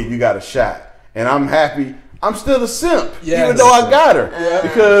 here, you got a shot. And I'm happy. I'm still a simp, even though I got her.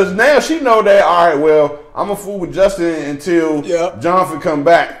 Because now she know that, all right, well, I'm a fool with Justin until Jonathan come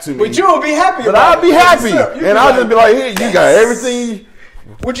back to me. But you'll be happy But about I'll be happy. And I'll just be like, here, you got everything.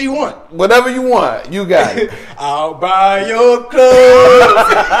 What do you want? Whatever you want, you got it. I'll buy your clothes.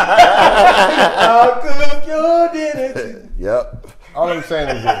 I'll cook your dinner. Yep. All I'm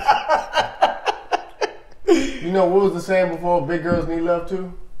saying is this. You know what was the saying before? Big girls need love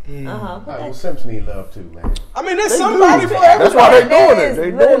too? Well, simps need love too, man. I mean, there's somebody for everybody. That's why they doing it.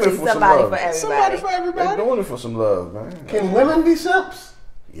 They doing it for some love. Somebody for everybody. They doing it for some love, man. Can women be simps?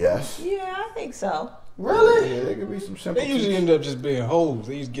 Yes. Yeah, I think so. Really? Yeah, they can be some simple. They usually end up just being hoes.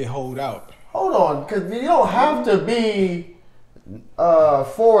 They just get hoed out. Hold on, because you don't have to be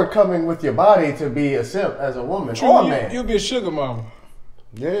forward coming with your body to be a simp as a woman or a man. You'll be a sugar mama.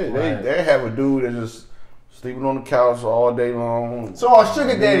 Yeah, they have a dude that just sleeping on the couch all day long. So our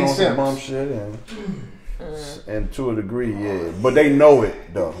sugar daddy simps. Bum shit and to a degree, yeah. But they know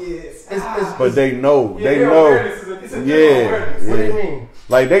it though. But they know. They know. Yeah. What do you mean?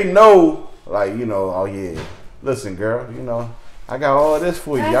 Like they know, like, you know, oh yeah. Listen, girl, you know, I got all of this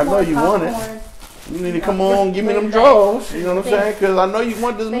for you. I know you want it. You need to come on, give me them draws. You know what I'm saying? Because I know you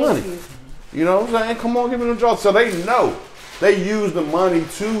want this money. You know what I'm saying? Come on, give me them draws. So they know. They use the money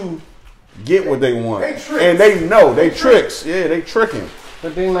to get what they want. And they know. They tricks. Yeah, they tricking.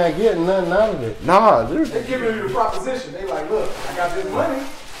 But they not getting nothing out of it. Nah, they giving you the proposition. They like, look, I got this money.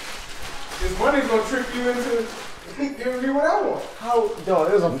 This money's gonna trick you into giving me what I want.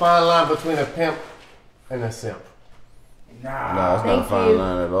 There's a fine line between a pimp and a simp. Nah, it's not a fine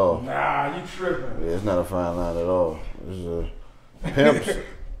line at all. Nah, you tripping. Yeah, it's not a fine line at all. It's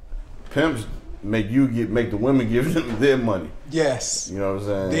pimps make the women give them their money. Yes. You know what I'm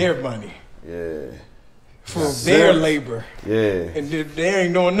saying? Their money. Yeah. For their labor. Yeah. And they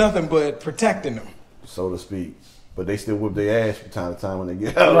ain't doing nothing but protecting them. So to speak. But they still whip their ass from time to time when they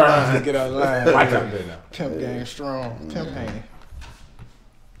get out of line. They get out of line. Pimp gang strong. Pimp gang.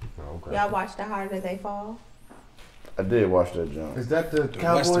 Okay. Y'all watch The Harder They Fall? I did watch that joint. Is that the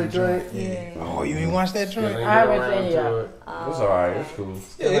cowboy joint? Yeah. Oh, you ain't watch that joint? I haven't seen it yet. It's alright. It's cool.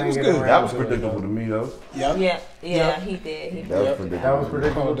 Yeah, it was good. That was predictable to me though. Yeah, he did. That was predictable. That was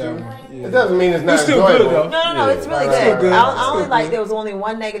predictable too. Yeah. It doesn't mean it's not It's still enjoyable. good though. No, it's really It's still good. good. I It's only still like good. there was only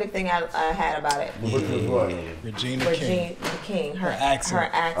one negative thing I had about it. Which was what? Regina King. King. Her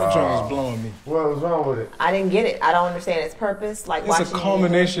accent. accent. That joint was blowing me. What was wrong with it? I didn't get it. I don't understand its purpose. Like It's a watching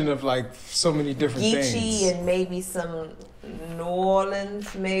culmination of like so many different Geechee things. and maybe some New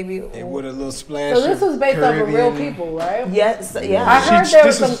Orleans, maybe. And with a little splash. So this was based off of real Caribbean. people, right? Yes, yeah. I heard there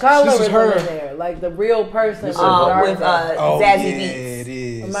was some this colorism is her. in there, like the real person was darker. With Oh, Zazie yeah, Beetz. it It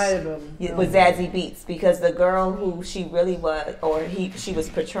is. might have been. Yeah, with Zazie Beetz, because the girl who she really was, or she was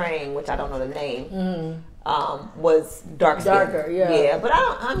portraying, which I don't know the name, was dark skinned. Darker, yeah. Yeah, but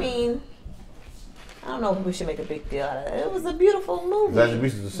I don't know if we should make a big deal out of it. It was a beautiful movie. Zazie Beetz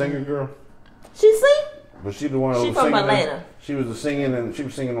is the singer girl, She sing? but she the one that She was from singing. Atlanta. She was singing and she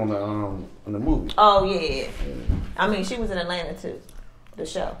was singing on the movie. Oh yeah. I mean, she was in Atlanta too. The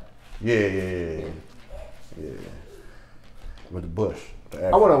show. Yeah. With the bush.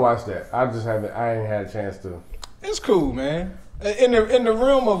 I want to watch that. I just haven't. I ain't had a chance to. It's cool, man. In the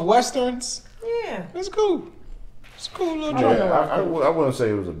realm of westerns, Yeah. it's cool. It's a cool little I don't joint. know. I wouldn't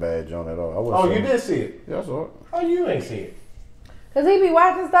say it was a bad joint at all. I wouldn't Oh, say you did see it? Yeah, I saw it. Oh, you ain't see it. Cause he be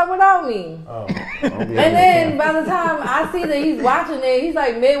watching stuff without me. Oh, And then by the time I see that he's watching it, he's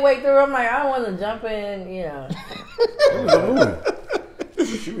like midway through. I'm like, I don't want to jump in, you know. It was a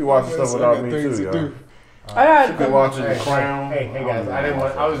movie. She be watching stuff without me Things too, to y'all. do. She be watching The Crown. Hey guys, I didn't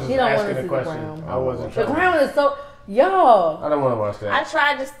want. I was just He don't wanna asking see a The question. Crown. I wasn't The trying. Crown is so y'all. I don't want to watch I that.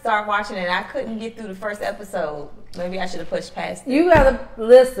 tried to start watching it. I couldn't get through the first episode. Maybe I should have pushed past it. You gotta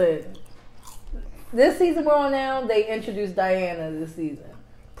listen. This season we're on now, they introduced Diana this season.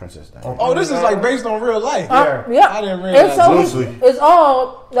 Princess Diana. Oh, this is like based on real life. Yeah, I didn't realize It's so Loosely. it's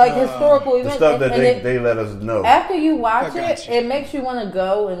all like historical The events. stuff that and they let us know. after you watch I got it, you. it makes you want to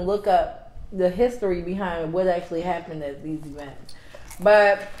go and look up the history behind what actually happened at these events.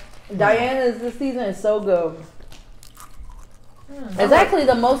 But Diana's this season is so good. It's actually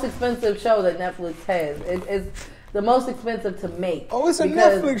the most expensive show that Netflix has. It's the most expensive to make. Oh, it's a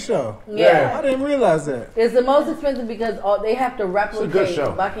because- Netflix show. Yeah. I didn't realize that. It's the most expensive because they have to good replicate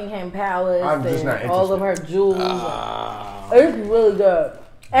show. Buckingham Palace I'm just not and all of her interested. jewels. It's really good.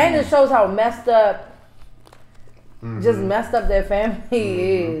 And it shows how messed up, just messed up their family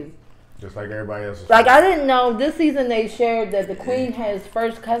is. Just like everybody else. Like, I didn't know this season they shared that the queen has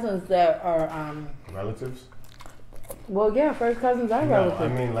first cousins that are, relatives. well, yeah, first cousins are No, relatives. I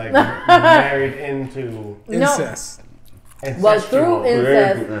mean like married into Incest. Well, through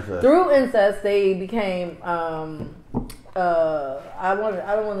ancestral. incest, they became. I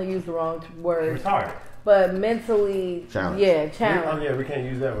don't want to use the wrong word, retarded. but mentally, Challenged. yeah, Oh challenged. yeah, we can't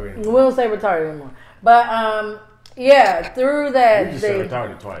use that word. We don't say retarded anymore. But yeah, through We that just they. said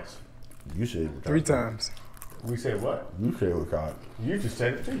retarded twice. You said 3 times. We said what? You said retarded. You just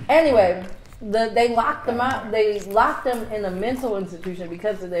said it too. Anyway, they locked them out. They locked them in a mental institution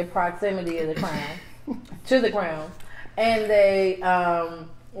because of their proximity to the crown, and they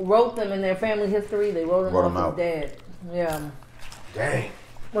wrote them in their family history. They wrote them Wrote off them as out. dead. Yeah. Dang.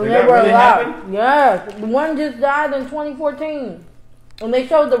 When Did they that were really alive. happen? Yeah. One just died in 2014. And they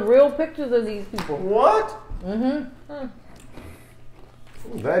showed the real pictures of these people. What? Mm-hmm.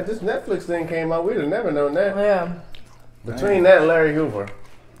 Glad this Netflix thing came out. We'd have never known that. Yeah. Between that and Larry Hoover.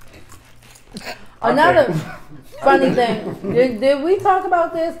 Another funny thing. Did we talk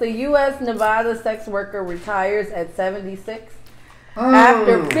about this? The U.S. Nevada sex worker retires at 76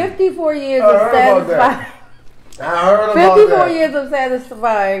 after 54 years I of heard about satisfying. I heard about 54 that. years of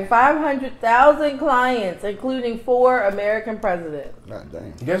satisfying 500,000 clients, including 4 American presidents. God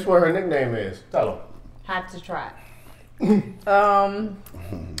dang. Guess what her nickname is? Tell them. Had to try.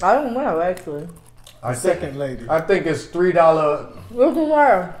 I don't know actually. Second lady. I think it's $3 What's the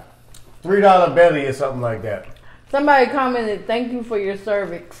word? belly or something like that. Somebody commented, "Thank you for your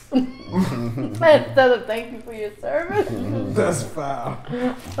cervix," instead of "Thank you for your service." That's foul.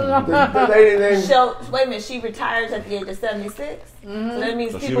 The lady named So wait a minute, she retires at the age of 76. So that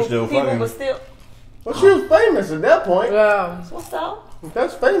means So she people, was still people fucking. were still. well, she was famous at that point. Yeah. What's up?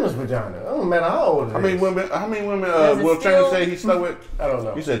 That's famous vagina. It don't matter how old it is. How many women Does it Will still- Turner say he slept with? I don't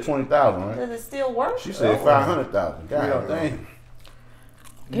know. He said 20,000, right? Does it still work? She said Oh. 500,000. We don't God know. dang.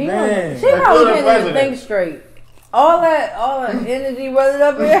 She Man. probably Including can't even president. think straight. All that energy running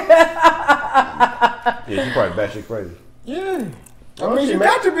up here. Yeah, she probably batshit crazy. Yeah. I Oh, mean, she you made-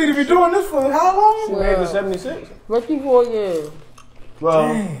 got to be doing this for how She long? made it 76. 54 years.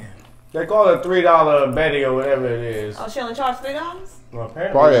 Well, Damn. they call it $3 Betty or whatever it is. Oh, she only charged $3? Well,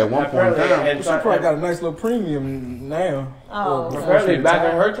 apparently, Probably at one point in apparently- time. and She probably got a nice little premium now. Oh, Well, apparently she back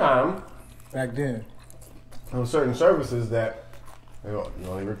in retired. her time, Back then. there were certain services that you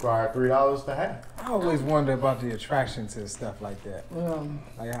only require $3 to have. I always wonder about the attraction to stuff like that.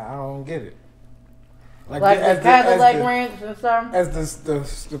 Like, I don't get it. Like the Cadillac Ranch and stuff. As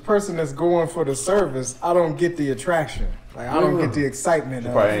the person that's going for the service, I don't get the attraction. Like, I don't get the excitement She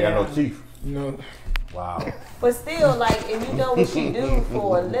of probably it. ain't got no teeth. You know, Wow. But still, like, if you know what she do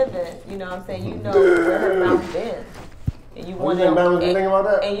for a living, you know what I'm saying? You know where her mouth been. And you want it on. What you think about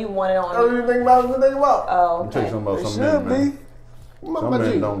that? And you want it on. What do you think about? What you think about? Oh, I'm tell you okay. something about It some should men, be. man. Some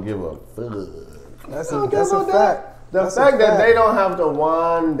men don't give a fuck. That's a fact. The fact that they don't have to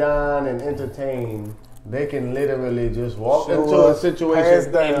wind down and entertain, they can literally just walk Show into a up, situation hands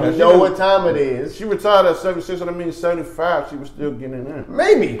down. and know what time it is. She retired at 76, and I mean 75. She was still getting in.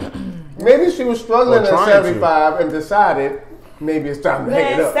 Maybe she was struggling Or at trying 75 and decided maybe it's time to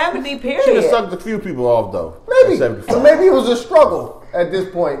hang it Man, up. 70 She done period. sucked a few people off though. Maybe. At 75. So maybe it was a struggle at this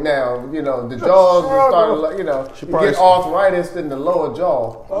point now. You know, the jaws started, you know, you probably- get arthritis in the lower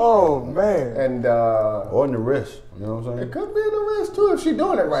jaw. Oh man. And Or in the wrist. You know what I'm it saying? could be in the wrist too if she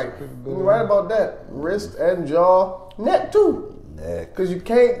doing it right. You're right about that. Wrist and jaw, neck too. Yeah. Because you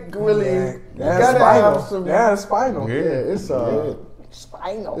can't really. You That's gotta have spinal. some. Yeah, it's spinal. Yeah, it's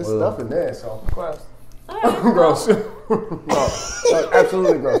Spinal. There's stuff in there, so Gross. gross. No,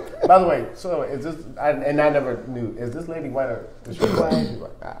 absolutely gross. By the way, so is this? I never knew. Is this lady white or is she black? She's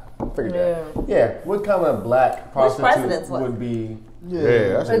white. I figured that. Yeah. What kind of black prostitute presidents was would be? Yeah,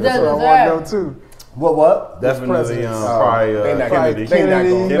 that's It That's what I doesn't want to know too. What? definitely presidents? probably They not Kennedy. gonna- they not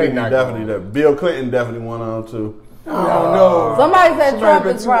gonna- they Kennedy not definitely. gonna. Bill Clinton definitely went on too. I don't know. Somebody said Trump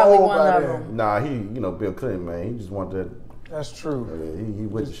been is too probably old one by of then. them. Nah, Bill Clinton, man, he just wanted that. That's true. He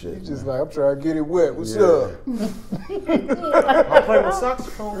with the shit. He's just like, I'm trying to get it wet. What's Yeah. up? I'm playing the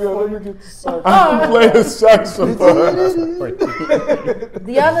saxophone. Yeah, let me get the saxophone. I'm playing the saxophone.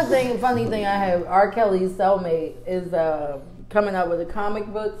 The other thing, funny thing I have, R. Kelly's cellmate is coming out with a comic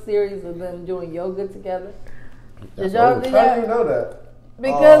book series of them doing yoga together. Did y'all see How do you that? know that?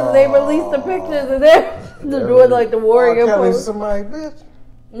 Because they released the pictures of them doing like the warrior Kelly's pose. somebody, bitch.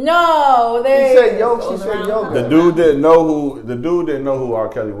 No, He they. said yoga. She said yoga. The dude didn't know who R.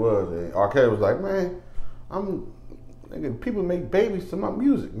 Kelly was. And R. Kelly was like, man, nigga, people make babies to my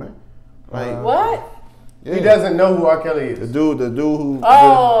music, man. Like, What? yeah. He doesn't know who R. Kelly The is. dude who.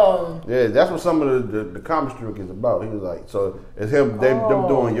 Oh. Yeah, that's what some of the comic strip is about. He was like, so it's him, them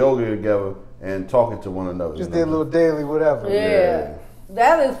doing yoga together and talking to one another. Just you did a know? little daily whatever. Yeah.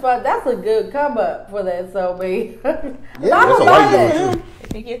 That is fun. That's a good come up for that cellmate. Yeah, That's a white dude too.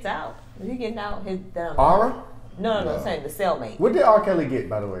 If he gets out, Aura? No, I'm saying the cellmate. What did R. Kelly get,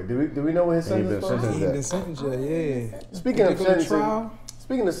 by the way? Do we know what his He sentence been was? sentenced. He been sentenced, yeah. Speaking of Did he go to sentencing, trial?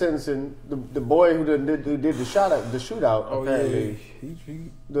 speaking of sentencing, the boy who did the shootout. Oh apparently, yeah. He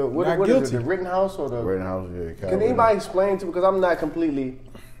what not is guilty. it? The Rittenhouse or the? Rittenhouse, yeah. Can anybody explain to me? Because I'm not completely.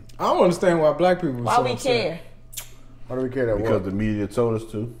 I don't understand why black people. Why so we upset. care? Why do we care that Because what? the media told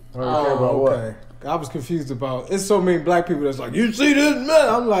us to. Why do we care about what? Okay. I was confused about. It's so many black people that's like, you see this man?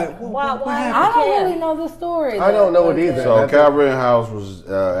 I'm like, Why? I don't really know the story. I don't know it though. either. So That's Kyle Rittenhouse was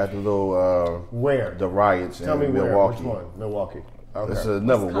at the little Where? the riots Tell in me where. Milwaukee. Which one? Milwaukee. Okay. It's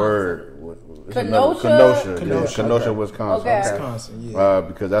another Wisconsin. word. It's Kenosha? Kenosha, Okay. Wisconsin. Okay. Wisconsin, yeah.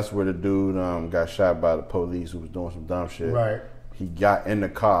 Because that's where the dude got shot by the police who was doing some dumb shit. Right. He got in the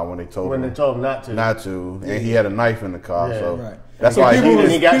car when they told When him they told him not to. and he had a knife in the car. Yeah. So Right. that's So why people he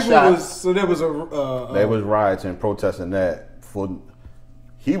was- got shot. So there was a. they was rioting, protesting that for.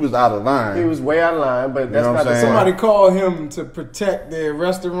 He was out of line. He was way out of line, but that's know what not I'm the saying? Somebody called him to protect their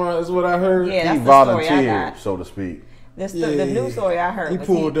restaurant. Is what I heard. Yeah, he that's the story I volunteered, got. so to speak. The Yeah. news story I heard. He was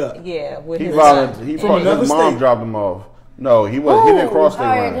pulled up. Yeah, with He his volunteered. He son. From another his mom state. dropped him off. No, he was. He didn't cross state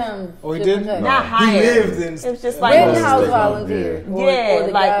hired lines. him. Oh, he to didn't? protect. Not He hired. lived in. It was just like Rittenhouse Yeah. volunteered. Yeah, Or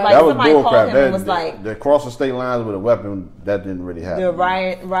the like- guy- like- That was somebody bull called crap. him and was like- the crossing state lines with a weapon, that didn't really happen. the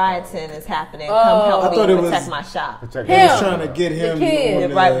rioting is happening. Oh. Come help I me thought it protect was- my shop. Protect Him. He was trying to get him The kid. on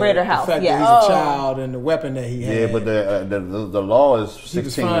The right Rittenhouse, the fact yeah. that he's Oh. a child and the weapon that he had. Yeah, but the law is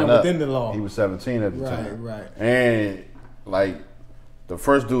 16 was fine and up. within the law. He was 17 at the Right, time. right. And like the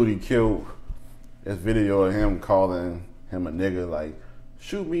first dude he killed, this video of him calling him a nigga, like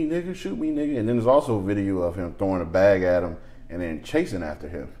shoot me nigga. And then there's also a video of him throwing a bag at him and then chasing after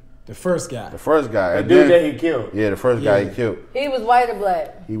him. The first guy. The first guy, The and dude then- that he killed. yeah, the first guy he Yeah. killed, He was white or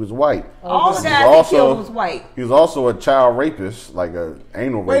black. he was white. All the He guys was he killed was white. He was also a child rapist, like a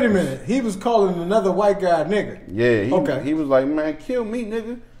anal Wait a rapist. minute. He was calling another white guy nigga. Yeah, Okay. he was like, man, kill me,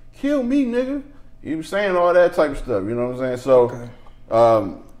 nigga. He was saying all that type of stuff, you know what I'm saying? So,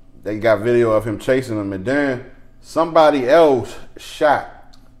 they got video of him chasing him, and then somebody else shot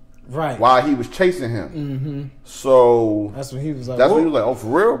Right. while he was chasing him. Mm-hmm. So That's when he was like, that's when "Whoa, he was like, oh, for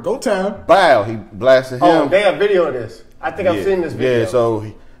real? go time. Bow, he blasted him. Oh, they have video of this. I think I've seen this video. Yeah, so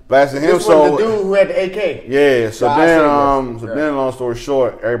blasting him. This was the dude who had the AK. Yeah. So Yeah, then, long story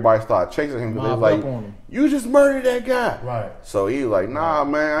short, everybody started chasing him because they was like, "You just murdered that guy." Right. So he was like, "Nah,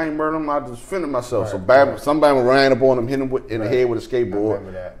 man, I ain't murdered him. I just defended myself." Right. So somebody ran up on him, hit him in the head with a skateboard.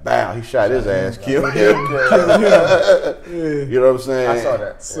 Bam! He shot his ass, killed him. You know what I'm saying? I saw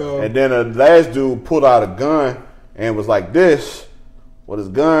that. So. And then the last dude pulled out a gun and was like this with his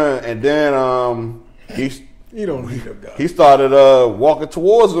gun, and then he don't need a gun. He started walking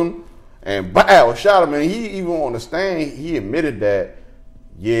towards him and shot him. And he even on the stand, he admitted that,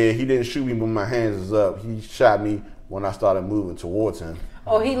 yeah, he didn't shoot me when my hands was up. He shot me when I started moving towards him.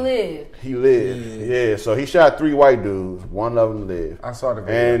 Oh, he lived. He lived. Yeah. So he shot 3 white dudes. One of them lived. I saw the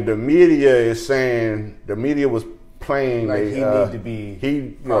video. And the media is saying, the media was playing like he need to be.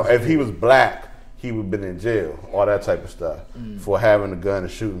 If he was black, he would have been in jail, all that type of stuff, for having a gun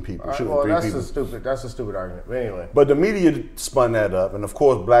and shooting people, shooting 3 people. That's a stupid argument. But anyway. But the media spun that up, and of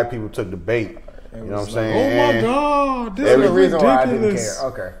course, black people took the bait. You know what I'm saying? Oh my God, this is the reason ridiculous. why I didn't care.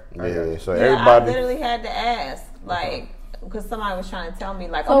 Okay. Yeah, so Yeah, everybody. I literally had to ask, like, because somebody was trying to tell me,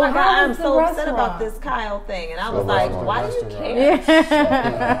 like, So oh my how God, I'm was the so upset restaurant? about this Kyle thing. And I was like, why do you care?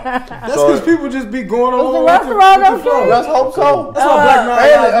 That's because people just be going on. Was the restaurant okay? Let's hope so. That's why Black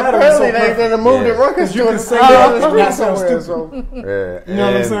Lives Matter was so apparently they moved the ruckus you to can the say side that of the it's street not so somewhere. stupid. Yeah, You know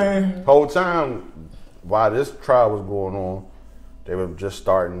what I'm saying? Whole time while this trial was going on, they were just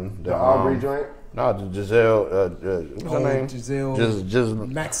starting The Aubrey joint? No, the Giselle. What's her name? Giselle.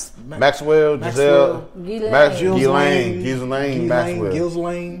 Maxwell. Giselle. Ghislaine. Ghislaine Maxwell.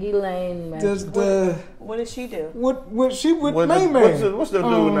 Ghislaine. What did she do? What she with What's the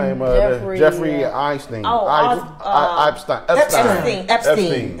dude name? Jeffrey Einstein.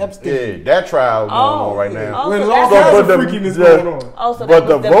 Epstein. Yeah, that trial going on right now. There's all kinds of freakiness going on. But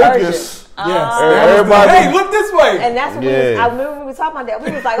the focus. Yes. Everybody. Hey, look this way. And that's what I remember we were talking about that.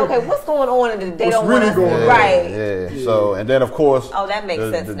 We was like, okay, what's going on? And they don't really want going on? Right. Yeah. So, and then of course. Oh, that makes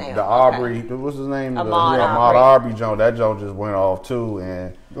sense now. The Aubrey, what's his name? Ahmaud Aubrey Jones. That Jones just went off too,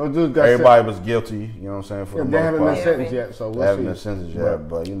 and everybody was guilty. You know what I'm saying? For the they most haven't part. been sentenced yet, so They we'll haven't see. been sentenced yet,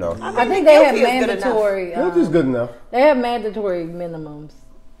 but you know. I think they have Guilty is good mandatory. Guilty is good enough. They have mandatory minimums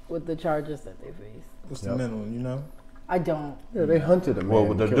with the charges that they face. What's the minimum, you know? I don't. Yeah, they hunted him.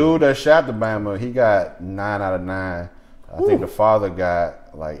 Well, the dude that shot the Bama, he got 9 out of 9. I think the father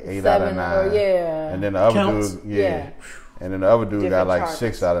got like 8 out of 7, 9. yeah. And then the other Counts? dude, Yeah. And then the other dude got Different like charges.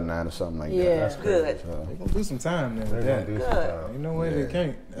 6 out of 9 or something like Yeah. that. That's Good. So, They're gonna do some time then with They're that. gonna do some Good. time. You know what? They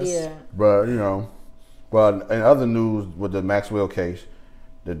can't. Yeah. but you know, but in other news with the Maxwell case,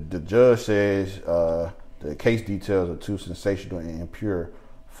 the judge says the case details are too sensational and impure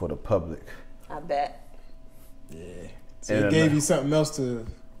for the public. I bet. So it gave you something else to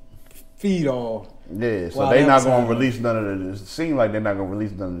feed off. Yeah, so Wow, they're that not was going to hard. release none of it. It seems like they're not going to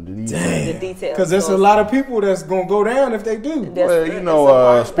release none of the details. The details. Because there's a lot of people that's gonna go down if they do. Well, you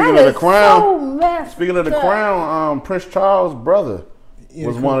know, speaking That of the is crown, so messed speaking of the up. crown, Prince Charles' brother Yeah,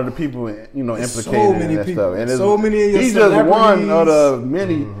 was one of the people, you know, There's implicated so many in that people. stuff. And it's- So many of your he's just one celebrities. of the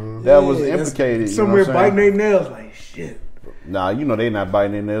many that was Yeah, that's implicated. You know Somewhere what I'm saying? biting their nails like shit. Nah, you know they not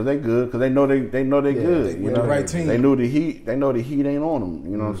biting their nails. They good because they know they good. they You with know the right team. They knew the heat. They know the heat ain't on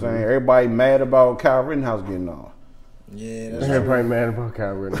them. You know what I'm saying? Everybody mad about Kyle Rittenhouse getting off. Yeah, that's Everybody mad about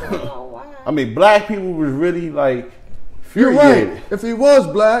Kyle Rittenhouse. Oh, wow. I mean, black people was really like You're infuriated. right. If he was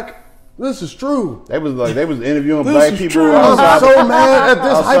black, this is true. They was interviewing This black is people true. I'm outside. so mad at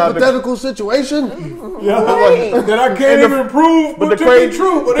this outside the- hypothetical situation. that I can't even prove, But but the to crazy, be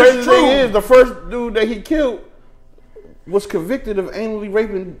true. But crazy it's thing true. is, the first dude that he killed was convicted of anally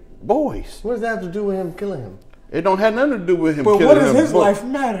raping boys. What does that have to do with him killing him? It don't have nothing to do with him But killing what does him. his But- life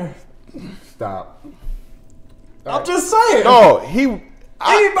matter? Stop. I'm just saying. No, Anybody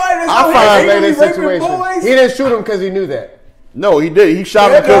that's I out find here That raping situation. boys. He didn't shoot him because he knew that. No, he did. He shot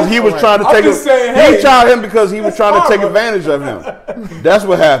Yeah, him because no. he was trying to I'm take. just saying, He hey, shot him because he was that's trying to take karma. advantage of him. That's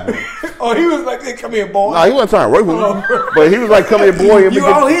what happened. Oh, he was like, hey, come here, boy. No, he wasn't trying to rape him, but he was like, "Come here, boy." You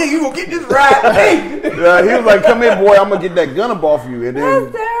out here, you gonna get this right. Hey. He was like, "Come here, boy. I'm gonna get that gun up off you," and then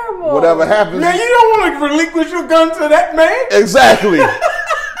That's terrible. whatever happens. Man, you don't want to relinquish your gun to that man. Exactly.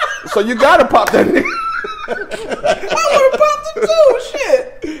 So you gotta pop that nigga. I would have popped him too.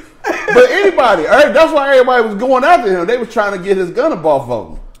 Shit. But anybody, that's why everybody was going after him. They was trying to get his gun up off of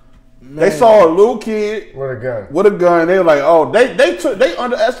him. They saw a little kid With a gun. with a gun. They were like, "Oh, they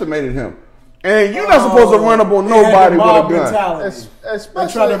underestimated him." And you're not supposed to run up on They had nobody the with a mob gun. mentality.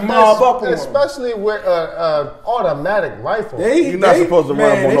 Especially, try to mob up on him. especially with an automatic rifle. You're not supposed to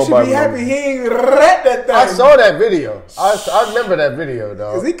run up on They nobody should be happy with he ain't rat that thing. I saw that video. I remember that video,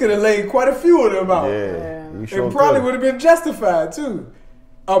 dog. Because he could have laid quite a few of them out. Yeah, you sure It probably could. would have been justified too.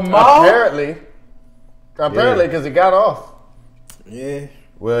 A mall? Apparently, because he got off. Yeah.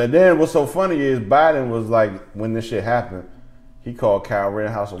 Well, and then what's so funny is Biden was like, when this shit happened, he called Kyle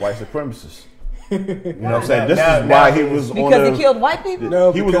Rittenhouse a white supremacist. You know what I'm saying? This is why he was because he killed white people.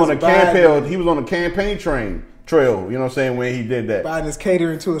 No, he was on a campaign. He was on a campaign trail. You know what I'm saying? When he did that. Biden is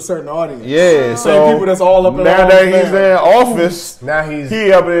catering to a certain audience. Yeah, Same so people that's all up in now that he's in office, Now he's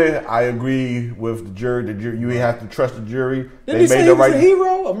he up there. I agree with the jury. You have to trust the jury. Didn't he say he was a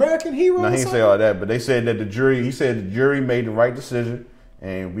hero, American hero? No, he didn't say all that, but they said that the jury. He said the jury made the right decision,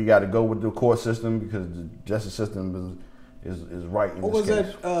 and we got to go with the court system because the justice system is right. In What this was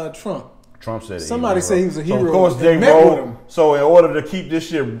case. that? Trump. Trump said Somebody said he was a hero. So of course they met with him. rolled. So in order to keep this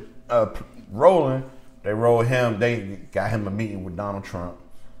shit rolling, they rolled him. They got him a meeting with Donald Trump.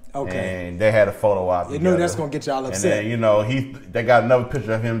 Okay. And they had a photo op. You know that's gonna get y'all upset. And then they got another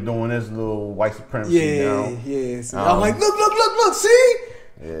picture of him doing this little white supremacy. Yeah. So y'all like look, see?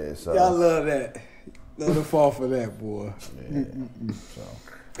 Yeah. So Y'all love that. Love to fall for that, boy. Yeah. So.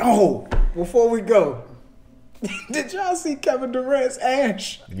 Oh, before we go. Did y'all see Kevin Durant's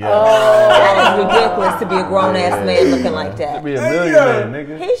ash? Yeah. That is ridiculous to be a grown ass man looking like that. To be a millionaire,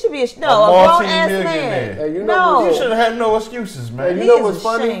 nigga. He should be a grown ass man. Hey, you no, You should have had no excuses, man. You He know is what's a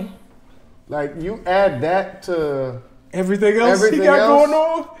funny? shame. Like you add that to Everything else everything he got else, going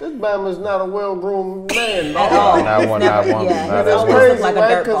on? This Bama's not a well-groomed man. At all. Not one. Yeah, Not he's It's always crazy, looked like a man,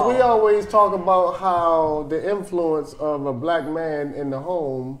 dirt because we ball. always talk about how the influence of a black man in the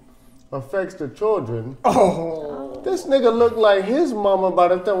home affects the children. Oh. This nigga looked like his mama by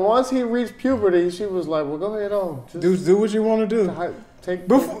the time once he reached puberty, she was like, "Well, go ahead on, just Do what you want to do. take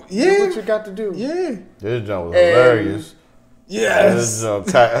do what you got to do." Yeah. This joint was hilarious. Yes.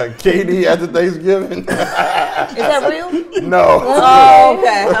 Katie after Thanksgiving. Is that real? No. Oh,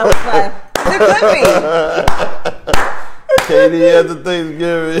 okay. I was like, it could be. Katie after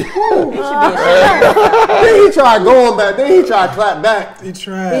Thanksgiving. He should be ashamed. Then he tried going back. Then he tried clap back. He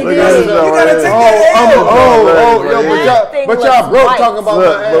tried. Look at this You joint gotta right take here. that Yo, That thing but was y'all broke white. talking about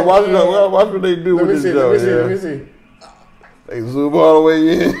Look, my but ass. watch what they do Let me with see. this Let me joint. see. Let me see. They zoom all the way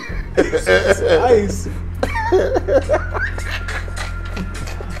in. Nice.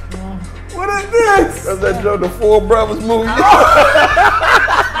 What is this? That's that joint, the Four Brothers movie.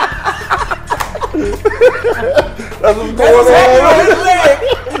 That's what's going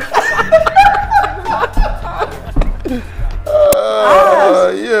on.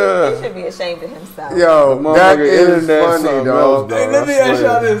 He Yeah. should be ashamed of himself. Yo, that Motherfucker, is internet funny, something dog. else, Hey, let me I ask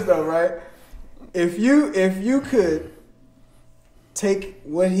swear. y'all this though, right? If you could take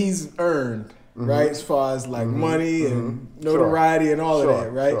what he's earned, right, as far as like money and notoriety and all of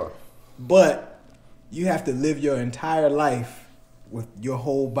that, right? Sure. But you have to live your entire life with your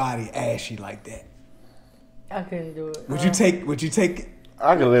whole body ashy like that. I couldn't do it. Would you take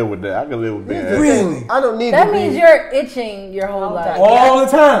I can live with that. I can live with being ass. really I don't need That to means be. you're itching your whole life. all the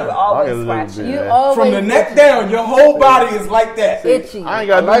You time? I always can live with scratching. being You ass. always From the neck down, your whole body is like that. itchy. I ain't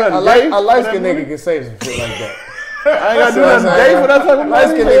got to do A nothing gay. light skinned nigga can say some shit like that. I ain't got to do nothing gay for that type of Light money.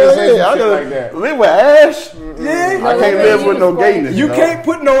 skinned nigga say Yeah, I some shit gotta like that. live with ash. Yeah. I can't live with no gayness. You know? can't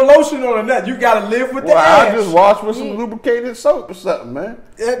put no lotion on that. You gotta live with the Well, I ash. just wash with some lubricated soap or something, man.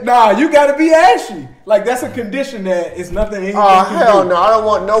 Nah, you gotta be ashy. Like that's a condition that is nothing. anything Oh can hell do. no! I don't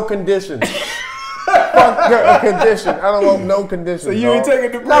want no conditions. Fuck a condition. I don't want no conditions. So you ain't dog.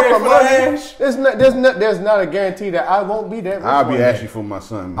 taking the Not bread for for the money. ash? There's not a guarantee that I won't be that. rich I'll be one day. ashy for my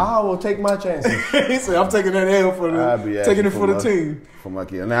son, man. I will take my chances. He said, "I'm taking that L for I'll be the ashy taking it for the my, team." For my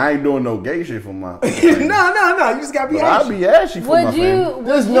kid. Now I ain't doing no gay shit for my. No. You just gotta be But I'll ashy. be ashy for my Would family. you?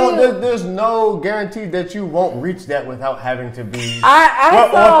 There's no guarantee that you won't reach that without having to be. I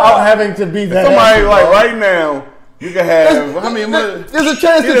without saw. having to be that. Somebody ashy, like dog. right now, you can have. I mean, There's a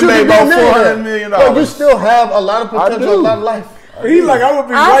chance you that done you made can be about a millionaire. $400 million. But you still have a lot of I potential, a do. lot of life. He's like, I'm gonna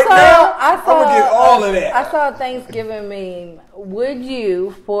be I right saw. now. I saw. I'm gonna get all of that. I saw a Thanksgiving meme. Would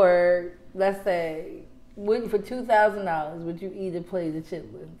you, for let's say, for $2,000, would you eat a plate of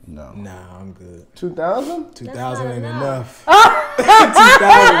chitlins? No. Nah, I'm good. 2,000? 2,000 ain't enough. 2,000 is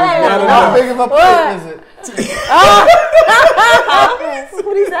How not enough. big of a plate is it?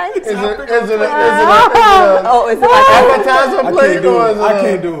 What do you say? Is it Oh, is it like appetizer I plate can't do or it. is it I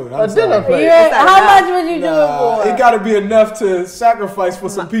can't do it. I'm a dinner sorry. plate? Yeah. It's not How enough. much would you do Nah, it for? it gotta be enough to sacrifice for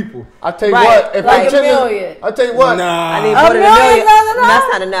some people. I tell you Right, what, if like I'm a chilling, million. I tell you what, Nah, I need A more than a million million. doesn't enough?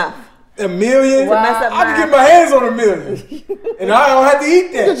 That's not enough. a million. Wow. Mess up I can mine. get my hands on a million, and I don't have to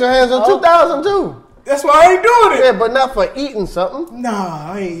eat get that. your hands on 2,000 too. That's why I ain't doing Yeah, it. but not for eating something.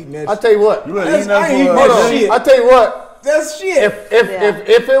 Nah, I ain't eating that. I tell you what, You ain't That's- eating nothing I ain't for eating hold on. shit. I tell you what, That's shit.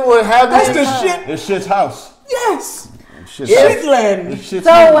 if it would have That's this, the shit. This shit's house. Yes. Shitland.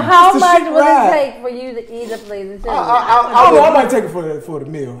 So how much would it take for you to eat a plate of chitlins? I might take it for the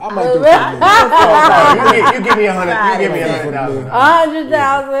meal. I might do it for the meal. You give me $100. You give me $100,000.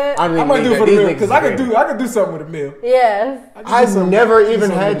 $100,000. I might do it for the meal because I could do something with a meal. Yes. I've never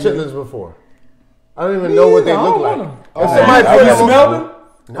even had chitlins before. I don't even know what they look like. If somebody put it smelled them.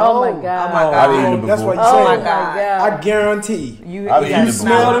 No. Oh my God. That's what you Oh my saying. God. I guarantee. You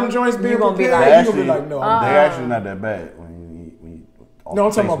smell them joints being prepared, you're going to be like, no. They're actually not that bad. No,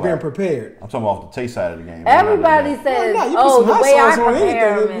 I'm talking about being prepared. I'm talking about the taste side of the game. Everybody says, the way I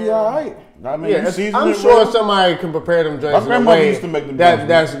prepare them. It'd be all right. I mean, I'm sure somebody can prepare them joints in a way used to make them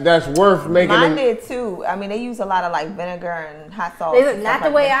that's worth making. Mine did too. I mean, they use a lot of like vinegar and hot sauce. Not the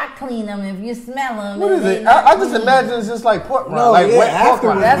way I clean them. If you smell them, what is it? I just imagine it's just like pork rind. No, like wet afterwards.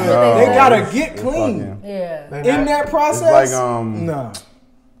 pork rind. That's what They gotta get clean. Yeah. In that process, it's like no.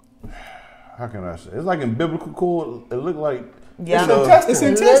 How can I say? It's like in biblical cool. It looked like. Yeah. It's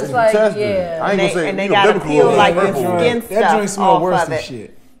intestine. Like, I ain't and gonna say and they gotta peel like the skin stuff that joint smell off worse of than it.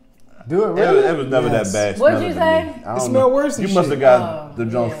 shit. Do it really? It was never that bad. What'd you say? It smell worse than You shit. must have got the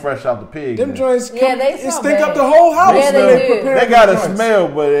joints fresh out the pig. Them joints, they it smell stink bad. up the whole house. Yeah, when they do. prepare They got a joints. smell,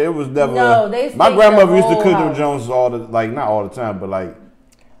 but it was never. No, they my stink grandmother the used to whole cook them house. joints not all the time, but like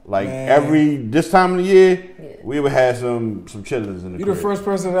Man. every this time of the year, we would have some chitlins in the You crib. the first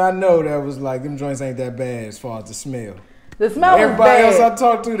person that I know that was like, them joints ain't that bad as far as the smell. The smell was Everybody else bad. I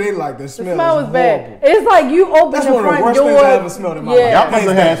talked to, they like the smell. The smell was is bad. horrible. It's like you open That's the one of the front worst door. things I ever smelled in my life. Y'all must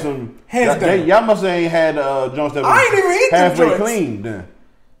have had Hands some. Hands down. Y'all must have ain't had joints that I ain't even eat them halfway joints. clean then.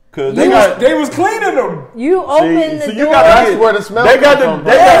 Cause They was cleaning them. You open the door. That's where the smell They got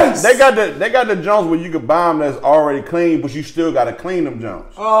comes from. they got the joints where you could buy them that's already clean, but you still got to clean them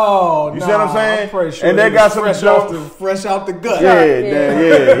joints. Oh, You see what I'm saying? pretty sure And they it got was some fresh out the gut. Yeah.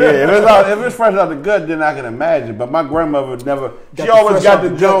 If it's fresh out the gut, then I can imagine. But my grandmother never. She the always fresh got out the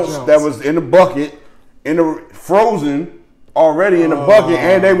the gut joints joints. that was in the bucket, frozen already in the bucket,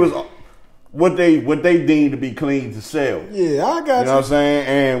 and they was what they deemed to be clean to sell. Yeah, I got you. You know what I'm saying?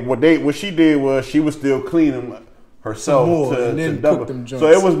 And what she did was she was still cleaning them herself More, to and then double. cook them So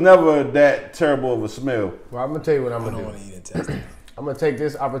joints. it was never that terrible of a smell. Well, I'm gonna tell you what I'm I gonna don't do. want to eat intestine. I'm gonna take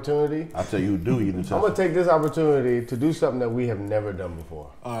this opportunity. I'll tell you who do eat intestine. I'm gonna take this opportunity to do something that we have never done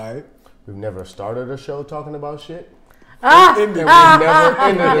before. All right. We've never started a show talking about shit. Ended. And we've never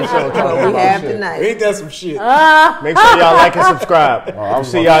ended a show talking We about have shit. tonight. Ain't that some shit? Make sure y'all like and subscribe. I'll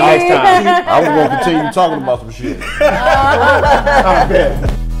see y'all next time. I was gonna continue talking about some shit. I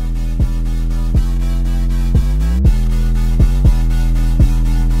bet.